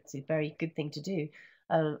 it's a very good thing to do,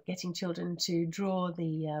 getting children to draw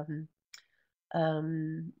the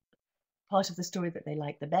part of the story that they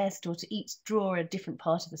like the best, or to each draw a different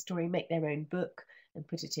part of the story, make their own book and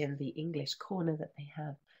put it in the English corner that they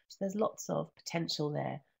have. So there's lots of potential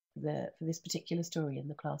there for this particular story in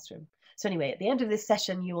the classroom. So anyway, at the end of this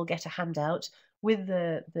session, you will get a handout with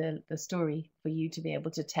the story for you to be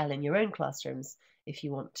able to tell in your own classrooms if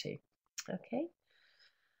you want to. Okay.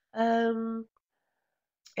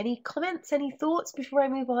 Any comments, any thoughts before I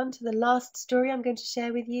move on to the last story I'm going to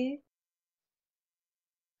share with you?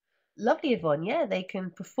 Lovely, Yvonne. Yeah, they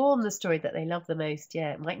can perform the story that they love the most.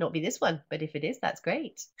 Yeah, it might not be this one, but if it is, that's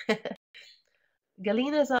great.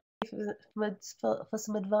 Galina's asking for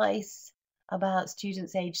some advice about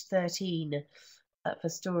students aged 13. for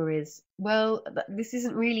stories. Well, this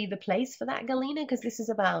isn't really the place for that, Galina, because this is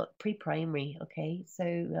about pre-primary. Okay, so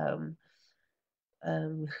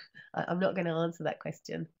um, I'm not going to answer that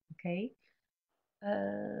question. Okay.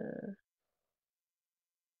 Uh,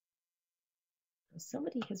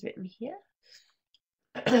 Somebody has written here.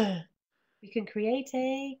 We can create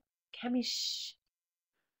a kamashibai.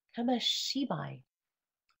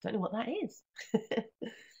 Don't know what that is.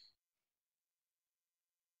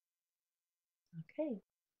 Okay.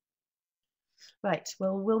 Right.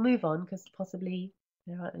 Well, we'll move on because possibly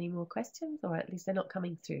there aren't any more questions, or at least they're not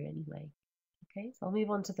coming through anyway. Okay. So I'll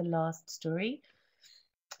move on to the last story.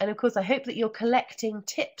 And of course, I hope that you're collecting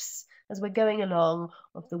tips as we're going along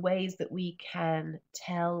of the ways that we can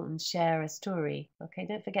tell and share a story. Okay,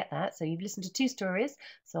 don't forget that. So you've listened to 2 stories.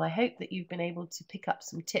 So I hope that you've been able to pick up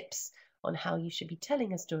some tips on how you should be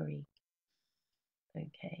telling a story.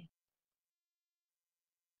 Okay.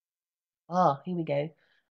 Ah, here we go.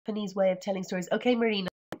 Japanese way of telling stories. Okay, Marina,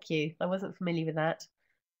 thank you. I wasn't familiar with that.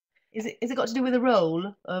 Is it got to do with a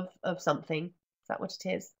role of something? Is that what it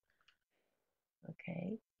is?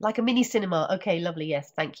 Okay. Like a mini cinema. Okay, lovely.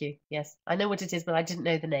 Yes, thank you. Yes, I know what it is, but I didn't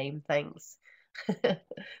know the name. Thanks.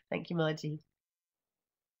 Thank you, Margie.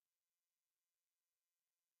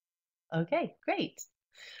 Okay, great.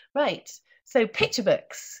 Right. So picture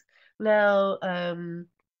books. Now,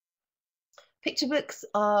 picture books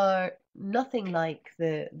are nothing like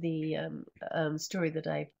the story that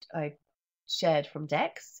I've shared from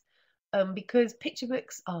Dex, because picture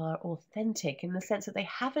books are authentic in the sense that they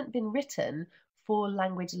haven't been written for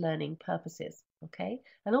language learning purposes. Okay,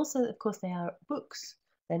 and also, of course, they are books.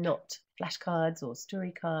 They're not flashcards or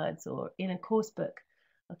story cards or in a course book.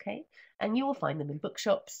 Okay, and you will find them in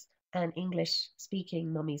bookshops, and English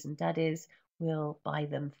speaking mummies and daddies will buy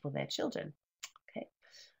them for their children. Okay.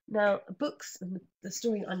 Now, books, the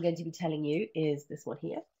story I'm going to be telling you is this one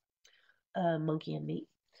here, Monkey and Me.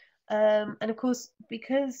 And of course,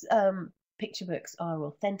 because picture books are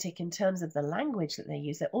authentic in terms of the language that they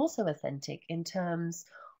use, they're also authentic in terms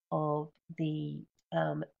of the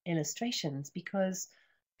illustrations, because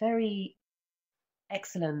very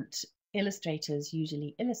excellent illustrators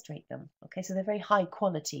usually illustrate them. Okay, so they're very high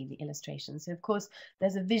quality, the illustrations. So of course,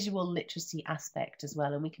 there's a visual literacy aspect as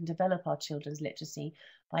well, and we can develop our children's literacy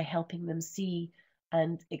by helping them see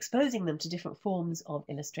and exposing them to different forms of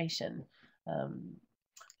illustration.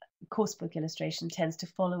 Coursebook illustration tends to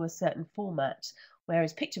follow a certain format,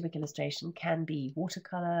 whereas picture book illustration can be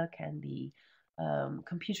watercolor, can be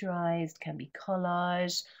computerized, can be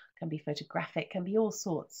collage, can be photographic, can be all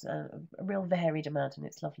sorts, a real varied amount, and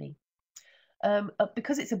it's lovely.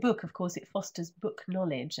 Because it's a book, of course, it fosters book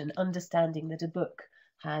knowledge and understanding that a book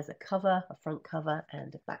has a cover, a front cover,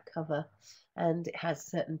 and a back cover, and it has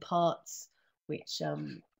certain parts which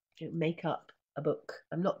make up a book.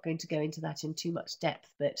 I'm not going to go into that in too much depth,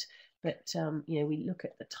 but we look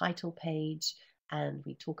at the title page and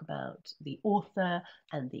we talk about the author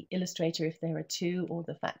and the illustrator if there are 2, or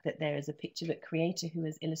the fact that there is a picture book creator who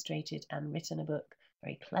has illustrated and written a book.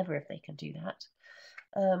 Very clever if they can do that.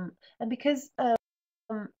 And because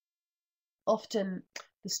often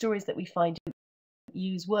the stories that we find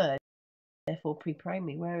use words, therefore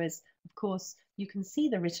pre-primary, whereas of course you can see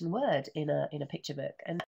the written word in a picture book,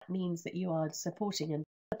 and that means that you are supporting and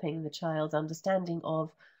developing the child's understanding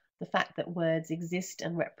of the fact that words exist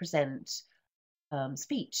and represent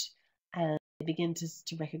speech, and they begin to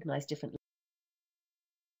recognize different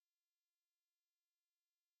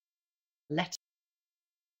letters.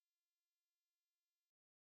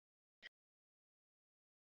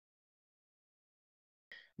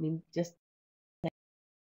 I mean, just say,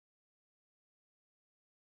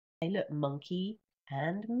 look, monkey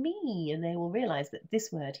and me, and they will realize that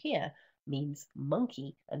this word here means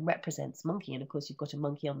monkey and represents monkey, and of course you've got a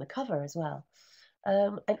monkey on the cover as well.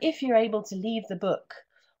 And if you're able to leave the book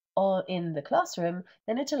or in the classroom,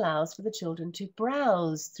 then it allows for the children to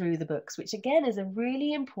browse through the books, which again is a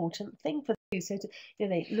really important thing for them. So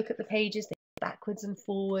they look at the pages, they go backwards and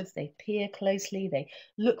forwards, they peer closely, they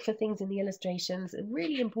look for things in the illustrations. A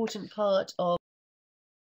really important part of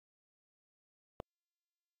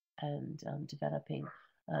and developing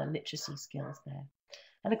literacy skills there.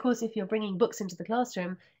 And of course, if you're bringing books into the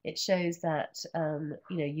classroom, it shows that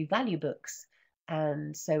you value books,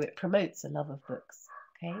 and so it promotes a love of books.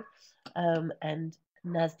 Okay, and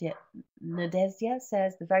Nadesia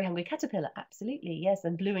says the very hungry caterpillar. Absolutely, yes,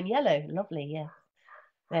 and blue and yellow, lovely. Yeah,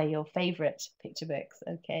 they're your favourite picture books.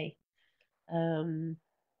 Okay.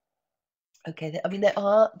 Okay, I mean there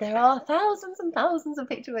are thousands and thousands of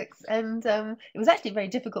picture books, and it was actually very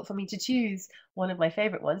difficult for me to choose one of my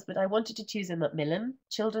favourite ones. But I wanted to choose a Macmillan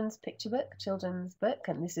children's children's book,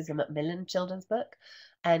 and this is a Macmillan children's book.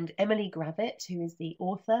 And Emily Gravett, who is the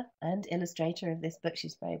author and illustrator of this book,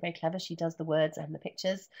 she's very, very clever. She does the words and the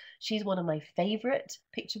pictures. She's one of my favourite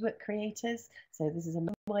picture book creators. So this is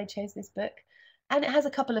why I chose this book, and it has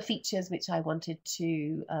a couple of features which I wanted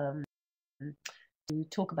to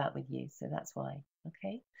talk about with you, so that's why.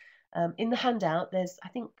 Okay. In the handout, there's I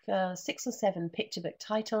think 6 or 7 picture book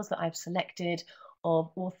titles that I've selected of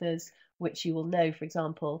authors which you will know. For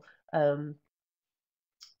example,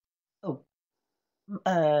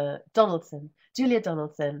 Donaldson, Julia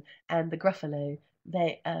Donaldson, and the Gruffalo.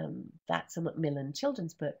 That's a Macmillan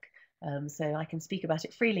children's book, so I can speak about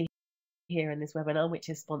it freely here in this webinar, which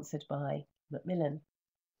is sponsored by Macmillan.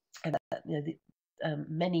 And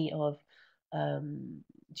many of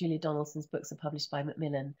Julia Donaldson's books are published by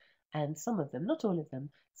Macmillan, and some of them, not all of them,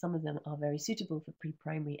 some of them are very suitable for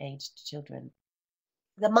pre-primary aged children.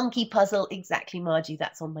 The monkey puzzle, exactly, Margie,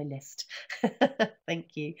 that's on my list. Thank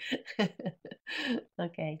you.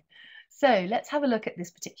 Okay, so let's have a look at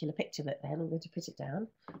this particular picture book then. I'm going to put it down.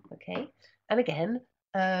 Okay, and again,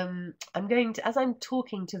 I'm going to, as I'm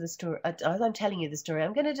talking to the story, as I'm telling you the story,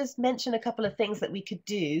 I'm going to just mention a couple of things that we could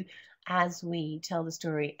do as we tell the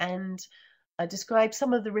story, and describe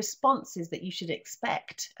some of the responses that you should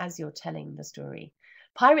expect as you're telling the story.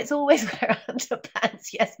 Pirates always wear underpants.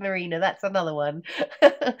 Yes, Marina, that's another one.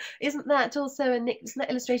 Isn't that also isn't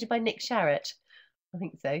that illustrated by Nick Sharratt? I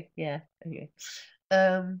think so. Yeah. Okay.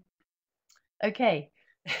 Okay.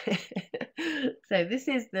 So this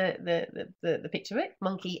is the picture book,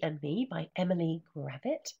 Monkey and Me by Emily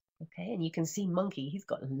Gravett. Okay, and you can see Monkey. He's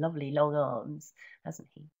got lovely long arms, hasn't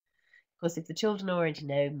he? Of course, if the children already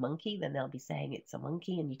know monkey, then they'll be saying it's a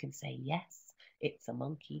monkey, and you can say, yes, it's a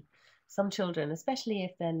monkey. Some children, especially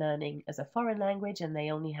if they're learning as a foreign language and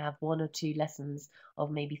they only have 1 or 2 lessons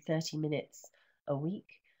of maybe 30 minutes a week,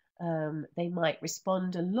 they might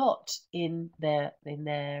respond a lot in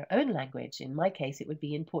their own language. In my case, it would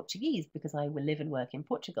be in Portuguese because I will live and work in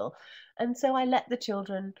Portugal. And so I let the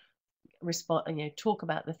children respond, talk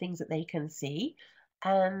about the things that they can see,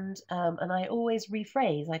 and I always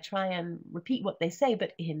rephrase. I try and repeat what they say,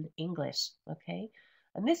 but in English. Okay,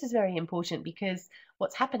 and this is very important because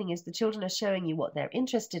what's happening is the children are showing you what they're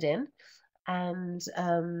interested in, and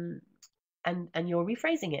you're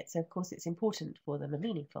rephrasing it. So of course it's important for them and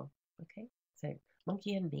meaningful. Okay, so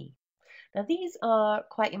Monkey and Me. Now these are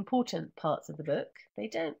quite important parts of the book.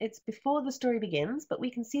 It's before the story begins, but we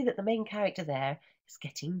can see that the main character there is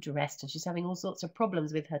getting dressed and she's having all sorts of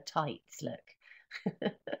problems with her tights, look.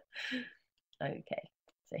 Okay,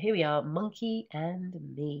 so here we are, Monkey and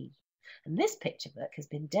Me. And this picture book has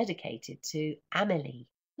been dedicated to Amelie.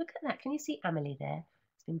 Look at that, can you see Amelie there?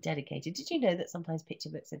 It's been dedicated. Did you know that sometimes picture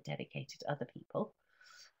books are dedicated to other people?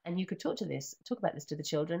 And you could talk about this to the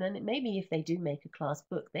children, and maybe if they do make a class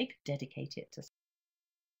book, they could dedicate it to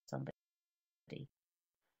somebody.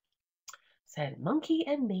 So, Monkey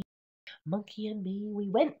and Me, we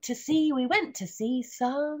went to see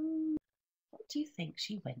some. What do you think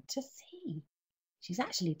she went to see? She's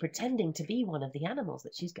actually pretending to be one of the animals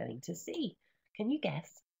that she's going to see. Can you guess?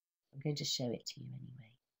 I'm going to show it to you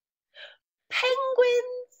anyway.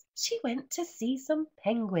 Penguins! She went to see some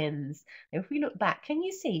penguins. Now, if we look back, can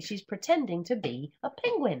you see she's pretending to be a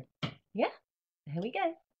penguin? Yeah, there we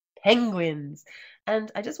go. Penguins.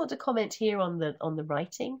 And I just want to comment here on the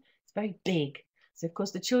writing. It's very big. So of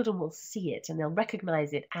course the children will see it and they'll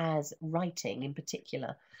recognize it as writing in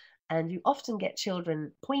particular. And you often get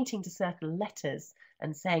children pointing to certain letters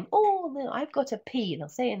and saying, oh, no, I've got a P. They'll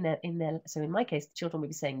say so in my case, the children will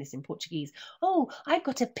be saying this in Portuguese. Oh, I've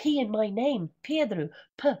got a P in my name, Pedro,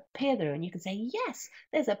 Pedro. And you can say, yes,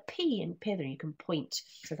 there's a P in Pedro. You can point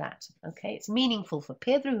to that. Okay, it's meaningful for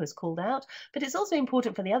Pedro, who is called out, but it's also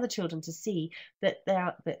important for the other children to see that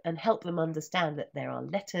and help them understand that there are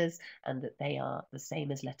letters and that they are the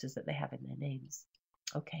same as letters that they have in their names.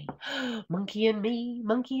 Okay, Monkey and Me,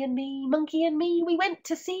 Monkey and Me, Monkey and Me, we went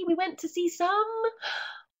to see some.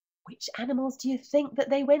 Which animals do you think that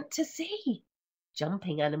they went to see?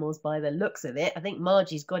 Jumping animals by the looks of it. I think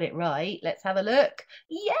Margie's got it right. Let's have a look.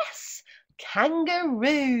 Yes,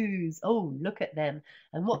 kangaroos. Oh, look at them.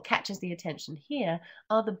 And what catches the attention here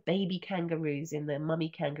are the baby kangaroos in the mummy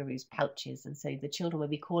kangaroos pouches. And so the children will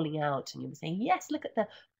be calling out and you'll be saying, yes, look at the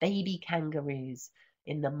baby kangaroos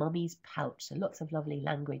in the mummy's pouch. So lots of lovely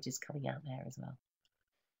language is coming out there as well.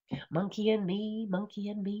 Monkey and Me, Monkey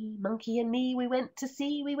and Me, Monkey and Me, we went to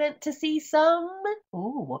see some.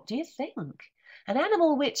 Oh, what do you think? An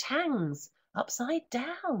animal which hangs upside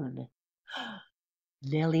down.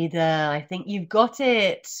 Nearly there. I think you've got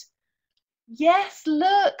it. Yes,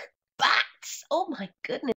 look. Bats. Oh my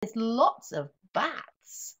goodness, lots of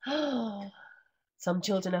bats. Some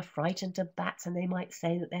children are frightened of bats and they might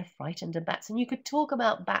say that they're frightened of bats. And you could talk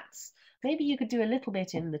about bats. Maybe you could do a little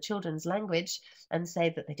bit in the children's language and say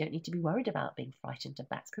that they don't need to be worried about being frightened of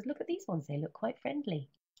bats, because look at these ones. They look quite friendly.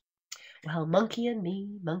 Well, monkey and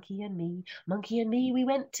me, monkey and me, monkey and me, we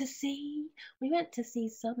went to see. We went to see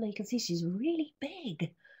some. Now you can see she's really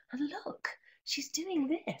big. And look, she's doing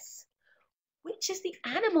this. Which is the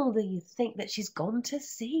animal do you think that she's gone to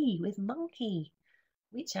see with monkey?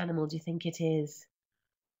 Which animal do you think it is?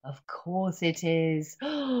 Of course it is.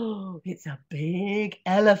 Oh, it's a big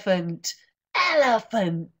elephant.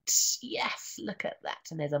 Elephant. Yes, look at that.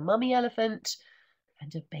 And there's a mummy elephant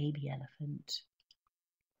and a baby elephant.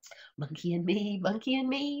 Monkey and me, monkey and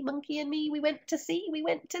me, monkey and me, we went to see, we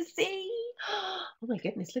went to see. Oh my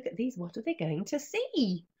goodness, look at these. What are they going to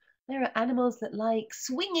see? There are animals that like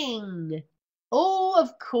swinging. Oh,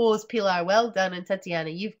 of course, Pilar. Well done. And Tatiana,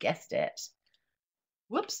 you've guessed it.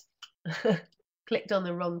 Whoops. Clicked on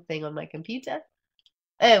the wrong thing on my computer.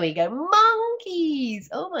 There we go. Monkeys.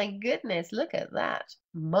 Oh my goodness. Look at that.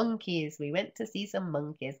 Monkeys. We went to see some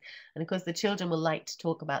monkeys. And of course, the children will like to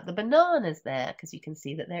talk about the bananas there, because you can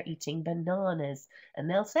see that they're eating bananas. And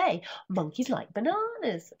they'll say, monkeys like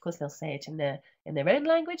bananas. Of course, they'll say it in their own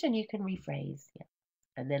language, and you can rephrase. Yeah.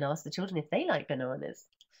 And then ask the children if they like bananas.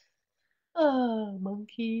 Oh,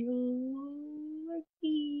 monkey, oh,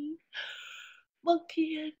 monkey.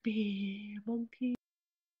 Monkey and me, monkey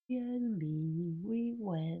and me, we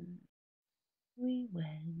went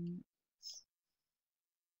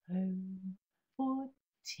home for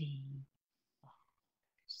tea. Oh,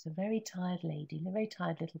 she's a very tired lady, a very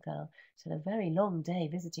tired little girl. She's had a very long day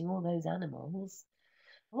visiting all those animals.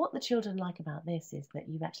 And what the children like about this is that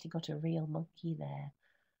you've actually got a real monkey there.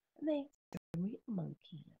 And they a real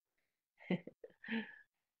monkey.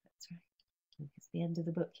 That's right. It's the end of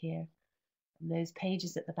the book here. And those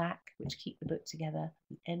pages at the back, which keep the book together,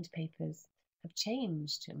 the end papers, have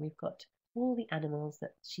changed, and we've got all the animals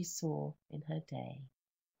that she saw in her day.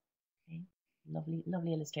 Okay, lovely,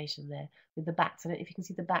 lovely illustration there with the bats. I don't know if you can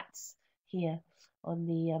see the bats here on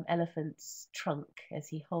the elephant's trunk as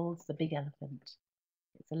he holds the big elephant.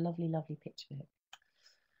 It's a lovely, lovely picture book.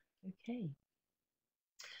 Okay.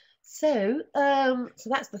 So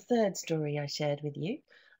that's the third story I shared with you.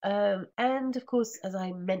 And of course, as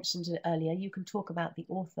I mentioned earlier, you can talk about the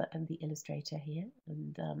author and the illustrator here,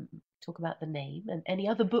 and talk about the name and any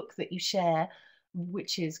other book that you share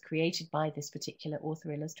which is created by this particular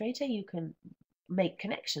author illustrator. You can make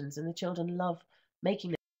connections, and the children love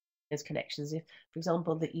making those connections. If, for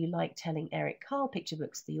example, that you like telling Eric Carle picture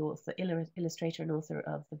books, the author, illustrator and author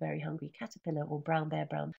of The Very Hungry Caterpillar or Brown Bear,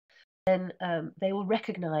 Brown, then they will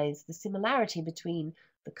recognize the similarity between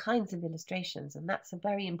the kinds of illustrations, and that's a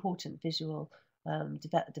very important visual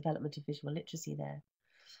development of visual literacy there.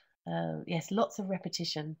 Yes, lots of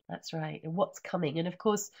repetition, that's right, and what's coming. And of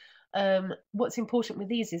course, what's important with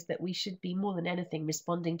these is that we should be, more than anything,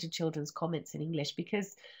 responding to children's comments in English,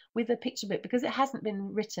 because with a picture book, because it hasn't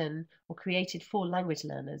been written or created for language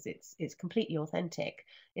learners, it's completely authentic,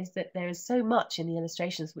 is that there is so much in the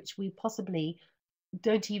illustrations which we possibly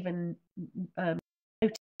don't even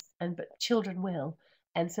notice, but children will.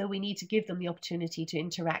 And so we need to give them the opportunity to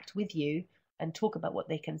interact with you and talk about what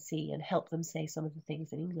they can see and help them say some of the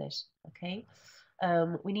things in English. Okay.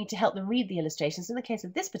 We need to help them read the illustrations. In the case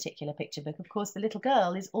of this particular picture book, of course, the little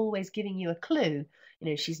girl is always giving you a clue. You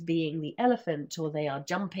know, she's being the elephant, or they are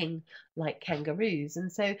jumping like kangaroos.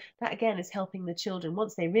 And so that, again, is helping the children.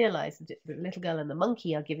 Once they realize that the little girl and the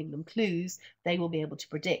monkey are giving them clues, they will be able to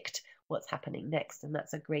predict what's happening next. And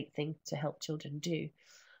that's a great thing to help children do.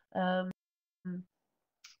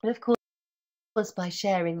 And of course, by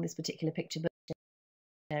sharing this particular picture book,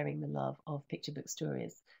 sharing the love of picture book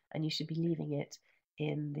stories, and you should be leaving it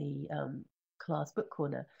in the class book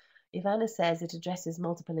corner. Ivana says it addresses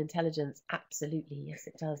multiple intelligence. Absolutely, yes,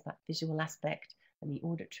 it does. That visual aspect and the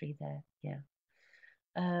auditory there, yeah.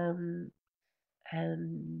 And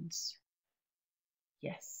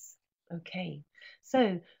yes, okay.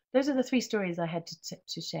 So those are the three stories I had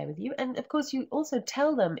to share with you. And of course, you also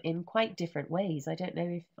tell them in quite different ways. I don't know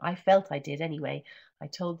if I felt I did anyway. I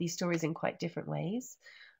told these stories in quite different ways.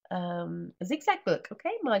 A zigzag book.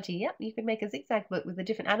 Okay, Margie, yep, you could make a zigzag book with the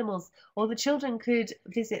different animals, or the children could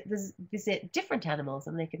visit different animals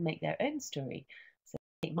and they could make their own story. So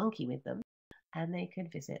take monkey with them, and they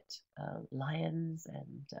could visit lions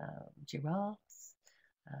and giraffes,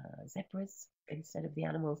 zebras, instead of the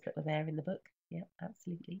animals that were there in the book. Yeah,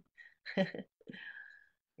 absolutely.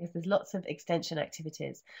 Yes, there's lots of extension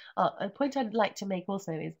activities. A point I'd like to make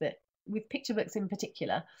also is that with picture books in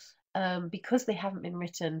particular, because they haven't been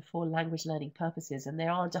written for language learning purposes, and there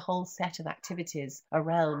aren't a whole set of activities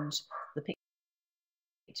around the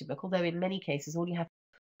picture book, although in many cases all you have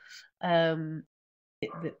um,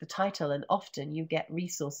 the title, and often you get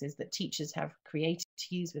resources that teachers have created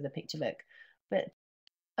to use with a picture book. But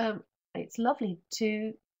um, it's lovely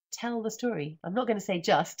to tell the story. I'm not going to say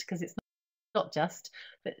just because it's not just,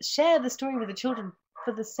 but share the story with the children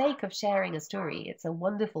for the sake of sharing a story. It's a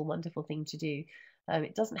wonderful, wonderful thing to do.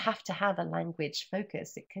 It doesn't have to have a language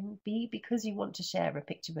focus. It can be because you want to share a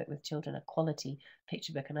picture book with children, a quality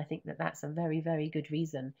picture book. And I think that that's a very, very good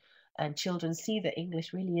reason. And children see that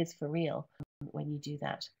English really is for real when you do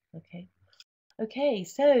that. Okay. Okay,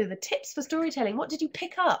 so the tips for storytelling. What did you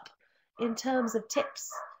pick up in terms of tips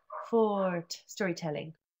for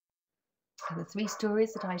storytelling? The 3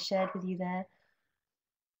 stories that I shared with you there.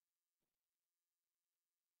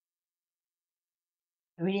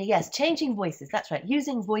 Really, yes, changing voices. That's right.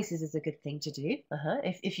 Using voices is a good thing to do.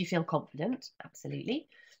 If you feel confident, absolutely.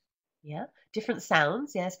 Yeah. Different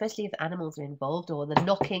sounds, yeah, especially if animals are involved or the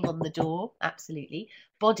knocking on the door. Absolutely.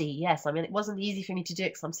 Body, yes. I mean, it wasn't easy for me to do it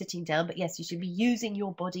because I'm sitting down, but yes, you should be using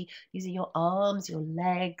your body, using your arms, your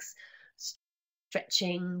legs,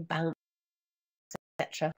 stretching, bounce,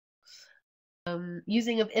 etc.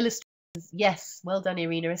 Using of illustrations. Yes, well done,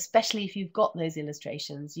 Irina. Especially if you've got those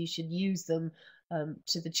illustrations, you should use them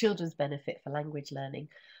to the children's benefit for language learning.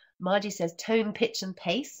 Margie says tone, pitch, and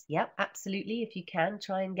pace. Yep, absolutely. If you can,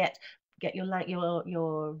 try and get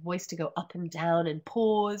your voice to go up and down and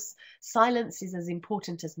pause. Silence is as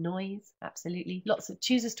important as noise. Absolutely.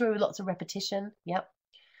 Choose a story with lots of repetition. Yep.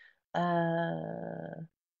 The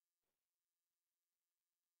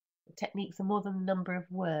techniques are more than the number of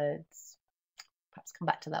words. Perhaps come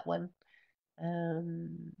back to that one.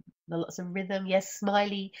 Lots of rhythm. Yes,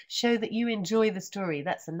 smiley. Show that you enjoy the story.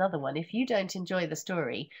 That's another one. If you don't enjoy the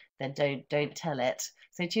story, then don't tell it.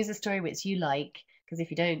 So choose a story which you like, because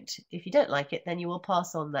if you don't like it, then you will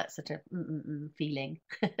pass on that sort of feeling.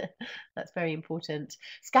 That's very important.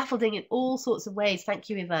 Scaffolding in all sorts of ways. Thank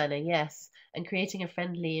you, Ivana. Yes, and creating a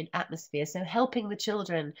friendly atmosphere. So helping the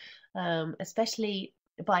children, especially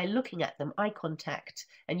by looking at them, eye contact,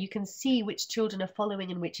 and you can see which children are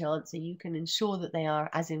following and which aren't, so you can ensure that they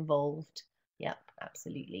are as involved. Yep,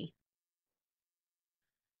 absolutely.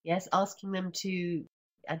 Yes, asking them to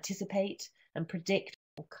anticipate and predict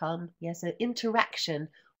or come. Yes, so interaction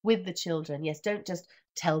with the children. Yes, don't just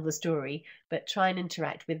tell the story, but try and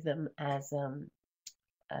interact with them as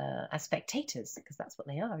spectators, because that's what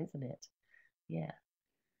they are, isn't it? Yeah.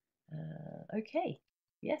 Okay.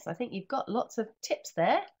 Yes, I think you've got lots of tips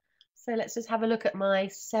there. So let's just have a look at my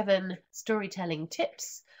 7 storytelling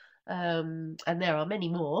tips. And there are many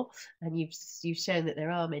more, and you've shown that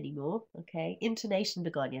there are many more. Okay, intonation,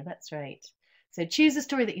 Begonia, that's right. So choose a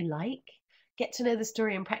story that you like. Get to know the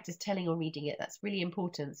story and practice telling or reading it. That's really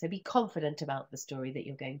important. So be confident about the story that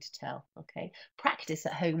you're going to tell. Okay, practice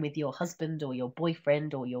at home with your husband or your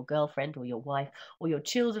boyfriend or your girlfriend or your wife or your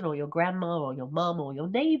children or your grandma or your mum or your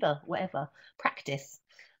neighbor, whatever. Practice.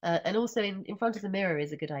 And also in front of the mirror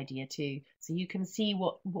is a good idea too. So you can see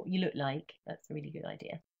what you look like. That's a really good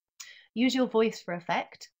idea. Use your voice for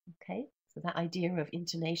effect. Okay, so that idea of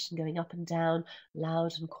intonation going up and down,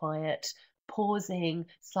 loud and quiet, pausing,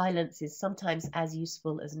 silence is sometimes as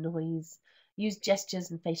useful as noise. Use gestures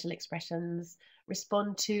and facial expressions.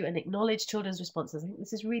 Respond to and acknowledge children's responses. I think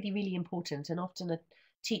this is really, really important, and often a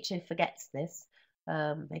teacher forgets this.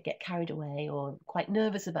 They get carried away or quite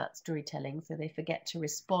nervous about storytelling, so they forget to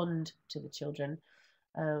respond to the children.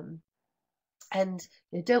 And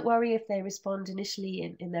don't worry if they respond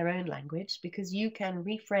initially in their own language, because you can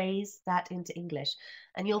rephrase that into English.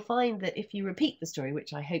 And you'll find that if you repeat the story,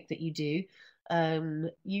 which I hope that you do,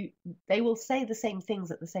 they will say the same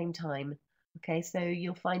things at the same time. Okay, so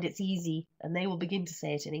you'll find it's easy and they will begin to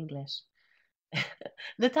say it in English.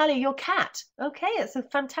 Natalia, your cat. Okay, it's a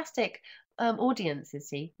fantastic audience, is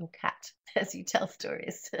he? Your cat, as you tell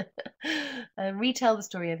stories. Retell the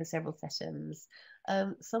story over several sessions.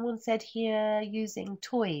 Someone said here using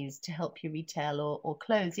toys to help you retell or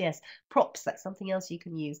clothes. Yes, props. That's something else you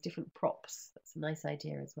can use. Different props. That's a nice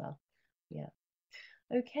idea as well. Yeah.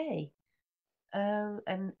 Okay.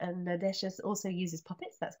 And Nadesha also uses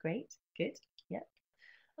puppets. That's great. Good. Yeah.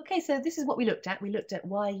 Okay, so this is what we looked at. We looked at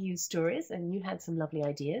why use stories, and you had some lovely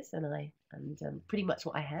ideas, and pretty much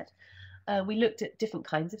what I had. We looked at different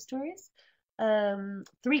kinds of stories.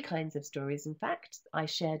 3 kinds of stories, in fact, I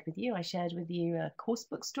shared with you. I shared with you a course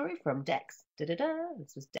book story from Dex. Da, da, da.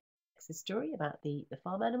 This was Dex Dex's story about the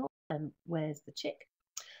farm animal and Where's the Chick.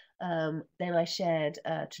 Then I shared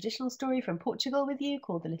a traditional story from Portugal with you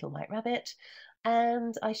called The Little White Rabbit.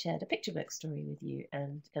 And I shared a picture book story with you.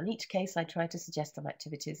 And in each case, I tried to suggest some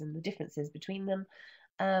activities and the differences between them.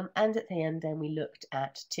 And at the end, then we looked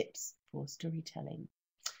at tips for storytelling.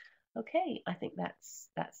 Okay, I think that's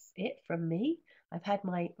it from me. I've had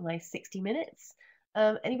my 60 minutes.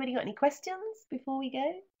 Anybody got any questions before we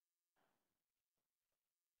go?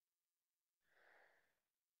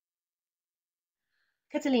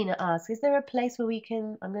 Catalina asks, is there a place where we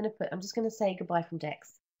can, I'm just going to say goodbye from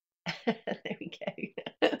Dex. There we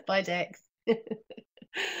go. Bye, Dex.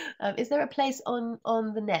 Is there a place on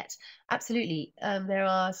the net? Absolutely. There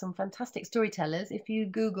are some fantastic storytellers. If you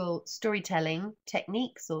Google storytelling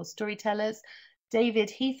techniques or storytellers, David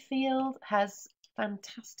Heathfield has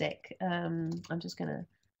fantastic. I'm just going to.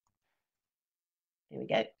 Here we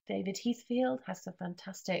go. David Heathfield has some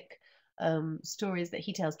fantastic stories that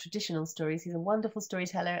he tells, traditional stories. He's a wonderful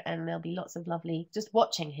storyteller, and there'll be lots of lovely. Just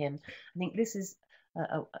watching him, I think this is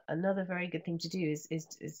another very good thing to do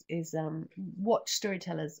is watch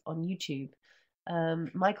storytellers on YouTube.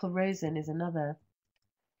 Michael Rosen is another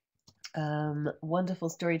wonderful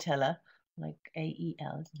storyteller, like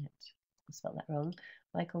AEL, isn't it? I spelled that wrong.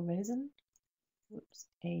 Michael Rosen. Oops,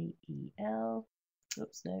 AEL.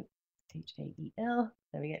 Oops, no. HAEL.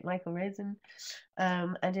 There we go, Michael Rosen.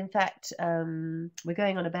 And in fact, we're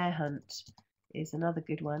going on a bear hunt is another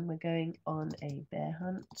good one. We're going on a bear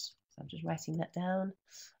hunt. So I'm just writing that down.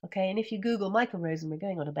 Okay, and if you Google Michael Rosen, we're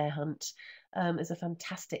going on a bear hunt, there's a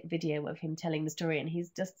fantastic video of him telling the story, and he's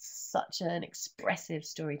just such an expressive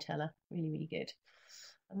storyteller. Really, really good.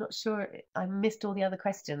 I'm not sure, I missed all the other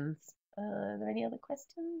questions. Are there any other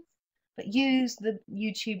questions? But use the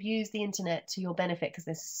YouTube, use the internet to your benefit, because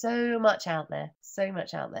there's so much out there, so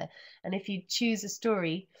much out there. And if you choose a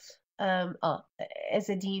story,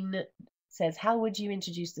 Ezedine says, how would you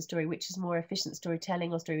introduce the story? Which is more efficient,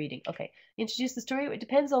 storytelling or story reading? Okay, introduce the story. It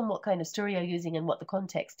depends on what kind of story you're using and what the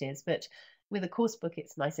context is. But with a course book,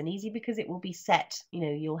 it's nice and easy because it will be set. You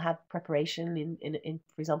know, you'll have preparation in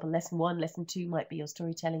for example, lesson 1, lesson 2 might be your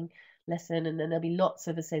storytelling lesson, and then there'll be lots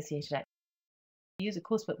of associated activities. Use a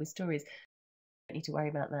course book with stories, you don't need to worry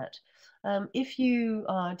about that. If you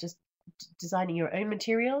are just designing your own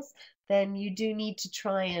materials, then you do need to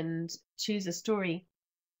try and choose a story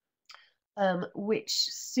which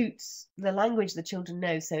suits the language the children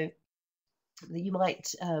know. So you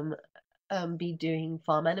might be doing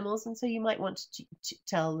farm animals, and so you might want to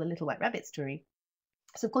tell the Little White Rabbit story.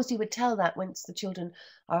 So of course you would tell that once the children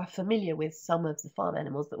are familiar with some of the farm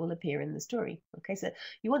animals that will appear in the story. Okay, so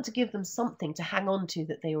you want to give them something to hang on to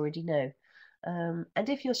that they already know. And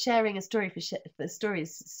if you're sharing a story for the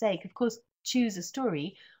story's sake, of course, choose a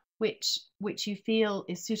story which you feel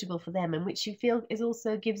is suitable for them, and which you feel is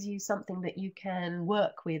also gives you something that you can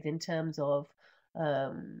work with in terms of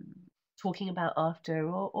talking about after,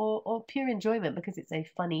 or pure enjoyment because it's a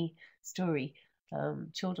funny story.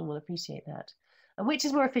 Children will appreciate that. And which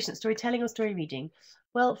is more efficient, storytelling or story reading?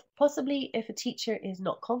 Well, possibly if a teacher is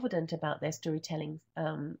not confident about their storytelling,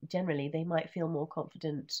 generally they might feel more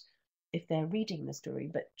confident if they're reading the story,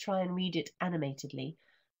 but try and read it animatedly.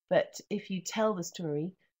 But if you tell the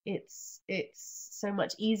story, it's so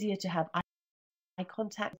much easier to have eye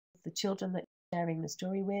contact with the children that you're sharing the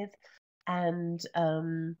story with, and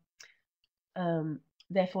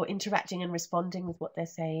therefore interacting and responding with what they're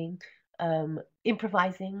saying,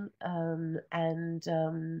 improvising, and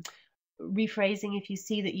rephrasing. If you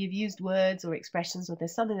see that you've used words or expressions, or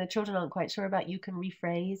there's something the children aren't quite sure about, you can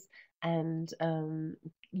rephrase and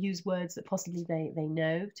use words that possibly they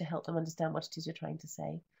know to help them understand what it is you're trying to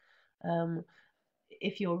say.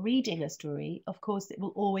 If you're reading a story, of course, it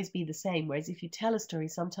will always be the same. Whereas if you tell a story,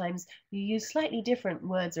 sometimes you use slightly different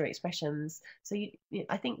words or expressions. So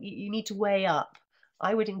I think you need to weigh up.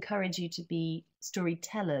 I would encourage you to be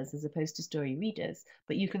storytellers as opposed to story readers,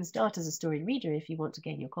 but you can start as a story reader if you want to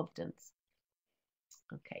gain your confidence.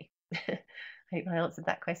 Okay, I hope I answered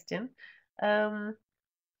that question. I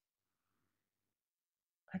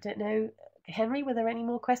don't know, Henry, were there any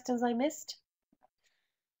more questions I missed?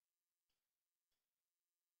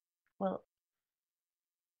 Well,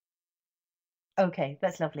 okay,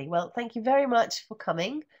 that's lovely. Well, thank you very much for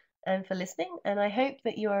coming and for listening. And I hope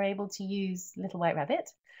that you are able to use Little White Rabbit.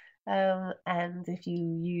 And if you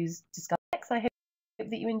use Discovery, I hope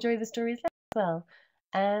that you enjoy the stories as well.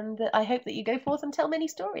 And I hope that you go forth and tell many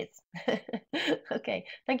stories. Okay,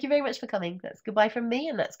 thank you very much for coming. That's goodbye from me,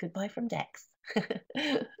 and that's goodbye from Dex.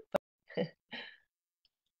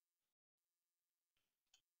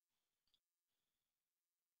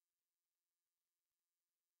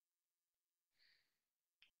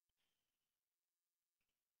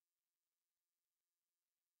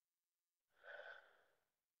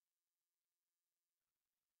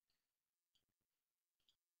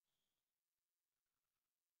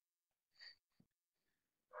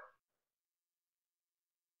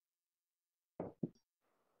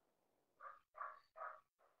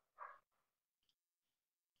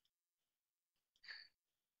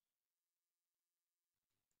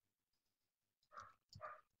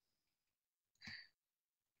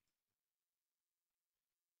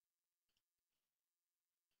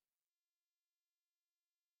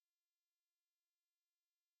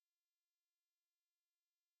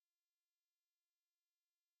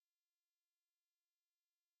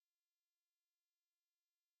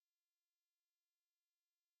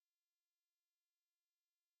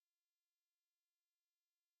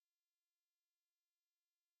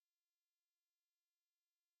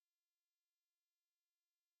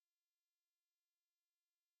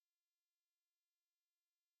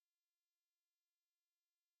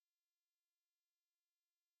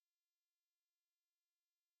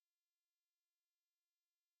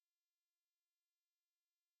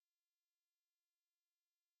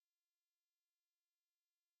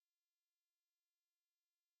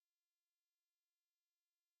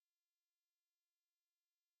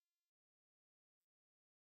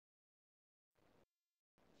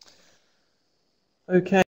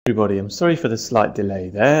 Okay, everybody, I'm sorry for the slight delay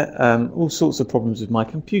there. All sorts of problems with my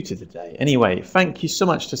computer today. Anyway, thank you so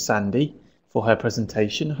much to Sandie for her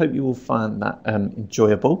presentation. Hope you all found that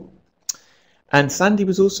enjoyable. And Sandie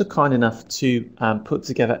was also kind enough to put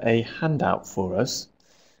together a handout for us,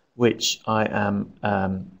 which I am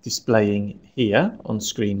displaying here on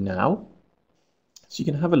screen now. So you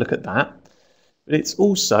can have a look at that. But it's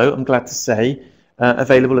also, I'm glad to say,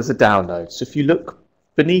 available as a download. So if you look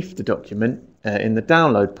beneath the document in the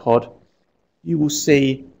download pod, you will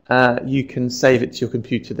see you can save it to your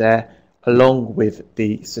computer there along with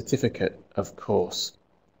the certificate, of course.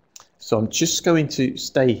 So I'm just going to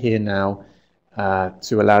stay here now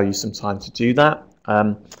to allow you some time to do that.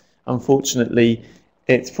 Unfortunately,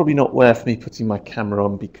 it's probably not worth me putting my camera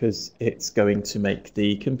on because it's going to make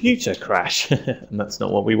the computer crash and that's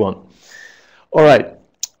not what we want. All right.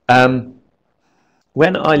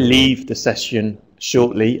 When I leave the session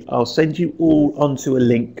shortly, I'll send you all onto a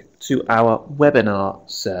link to our webinar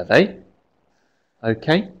survey.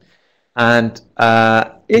 Okay. And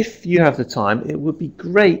if you have the time, it would be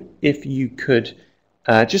great if you could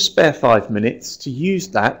just spare 5 minutes to use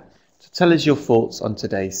that to tell us your thoughts on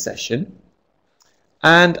today's session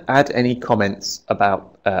and add any comments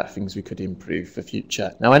about things we could improve for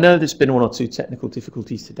future. Now, I know there's been 1 or 2 technical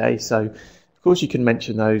difficulties today, so of course you can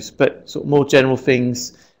mention those, but sort of more general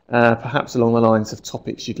things, perhaps along the lines of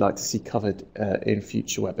topics you'd like to see covered in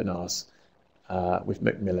future webinars with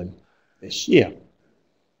Macmillan this year.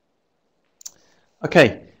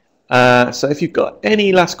 Okay, so if you've got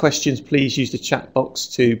any last questions, please use the chat box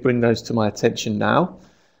to bring those to my attention now.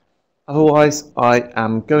 Otherwise, I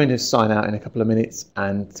am going to sign out in a couple of minutes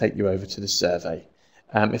and take you over to the survey.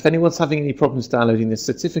 If anyone's having any problems downloading the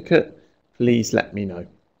certificate, please let me know.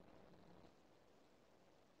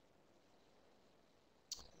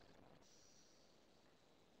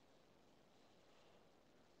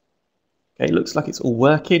 Okay, looks like it's all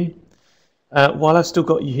working. While I've still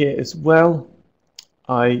got you here as well,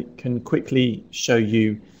 I can quickly show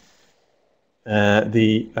you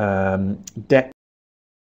the deck.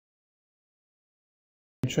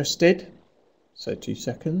 Interested? So 2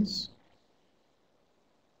 seconds.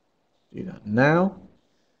 Do that now.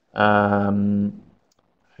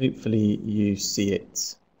 Hopefully you see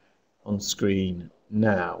it on screen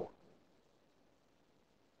now,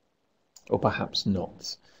 or perhaps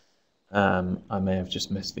not. I may have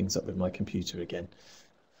just messed things up with my computer again.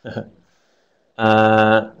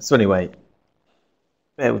 So anyway,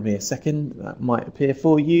 bear with me a second, that might appear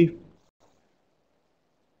for you.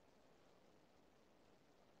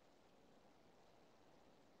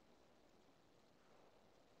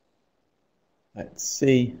 Let's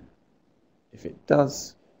see if it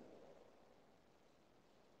does.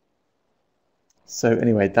 So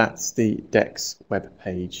anyway, that's the DEX web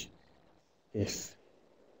page, if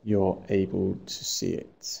you're able to see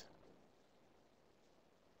it.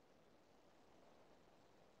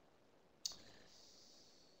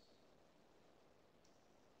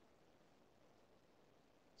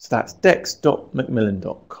 So that's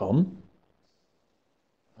dex.macmillan.com.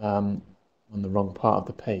 On the wrong part of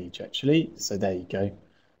the page, actually. So there you go.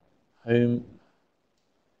 Home,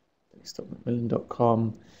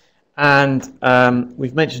 dex.macmillan.com. And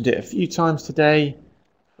we've mentioned it a few times today,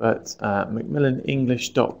 but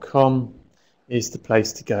macmillanenglish.com is the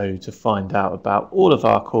place to go to find out about all of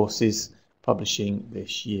our courses publishing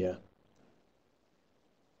this year.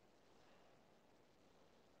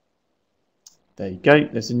 There you go,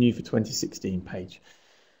 there's a new for 2016 page.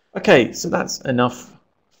 Okay, so that's enough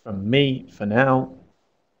from me for now.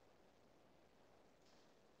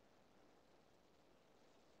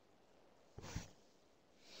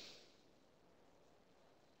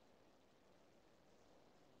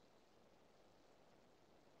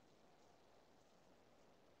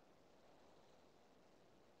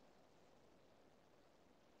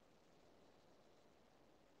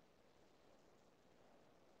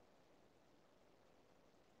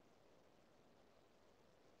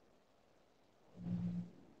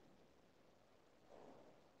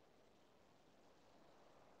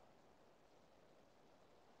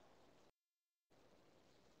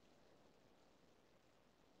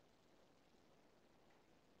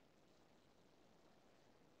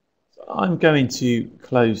 I'm going to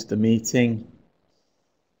close the meeting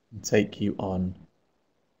and take you on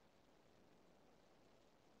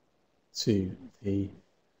to the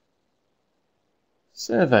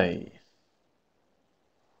survey.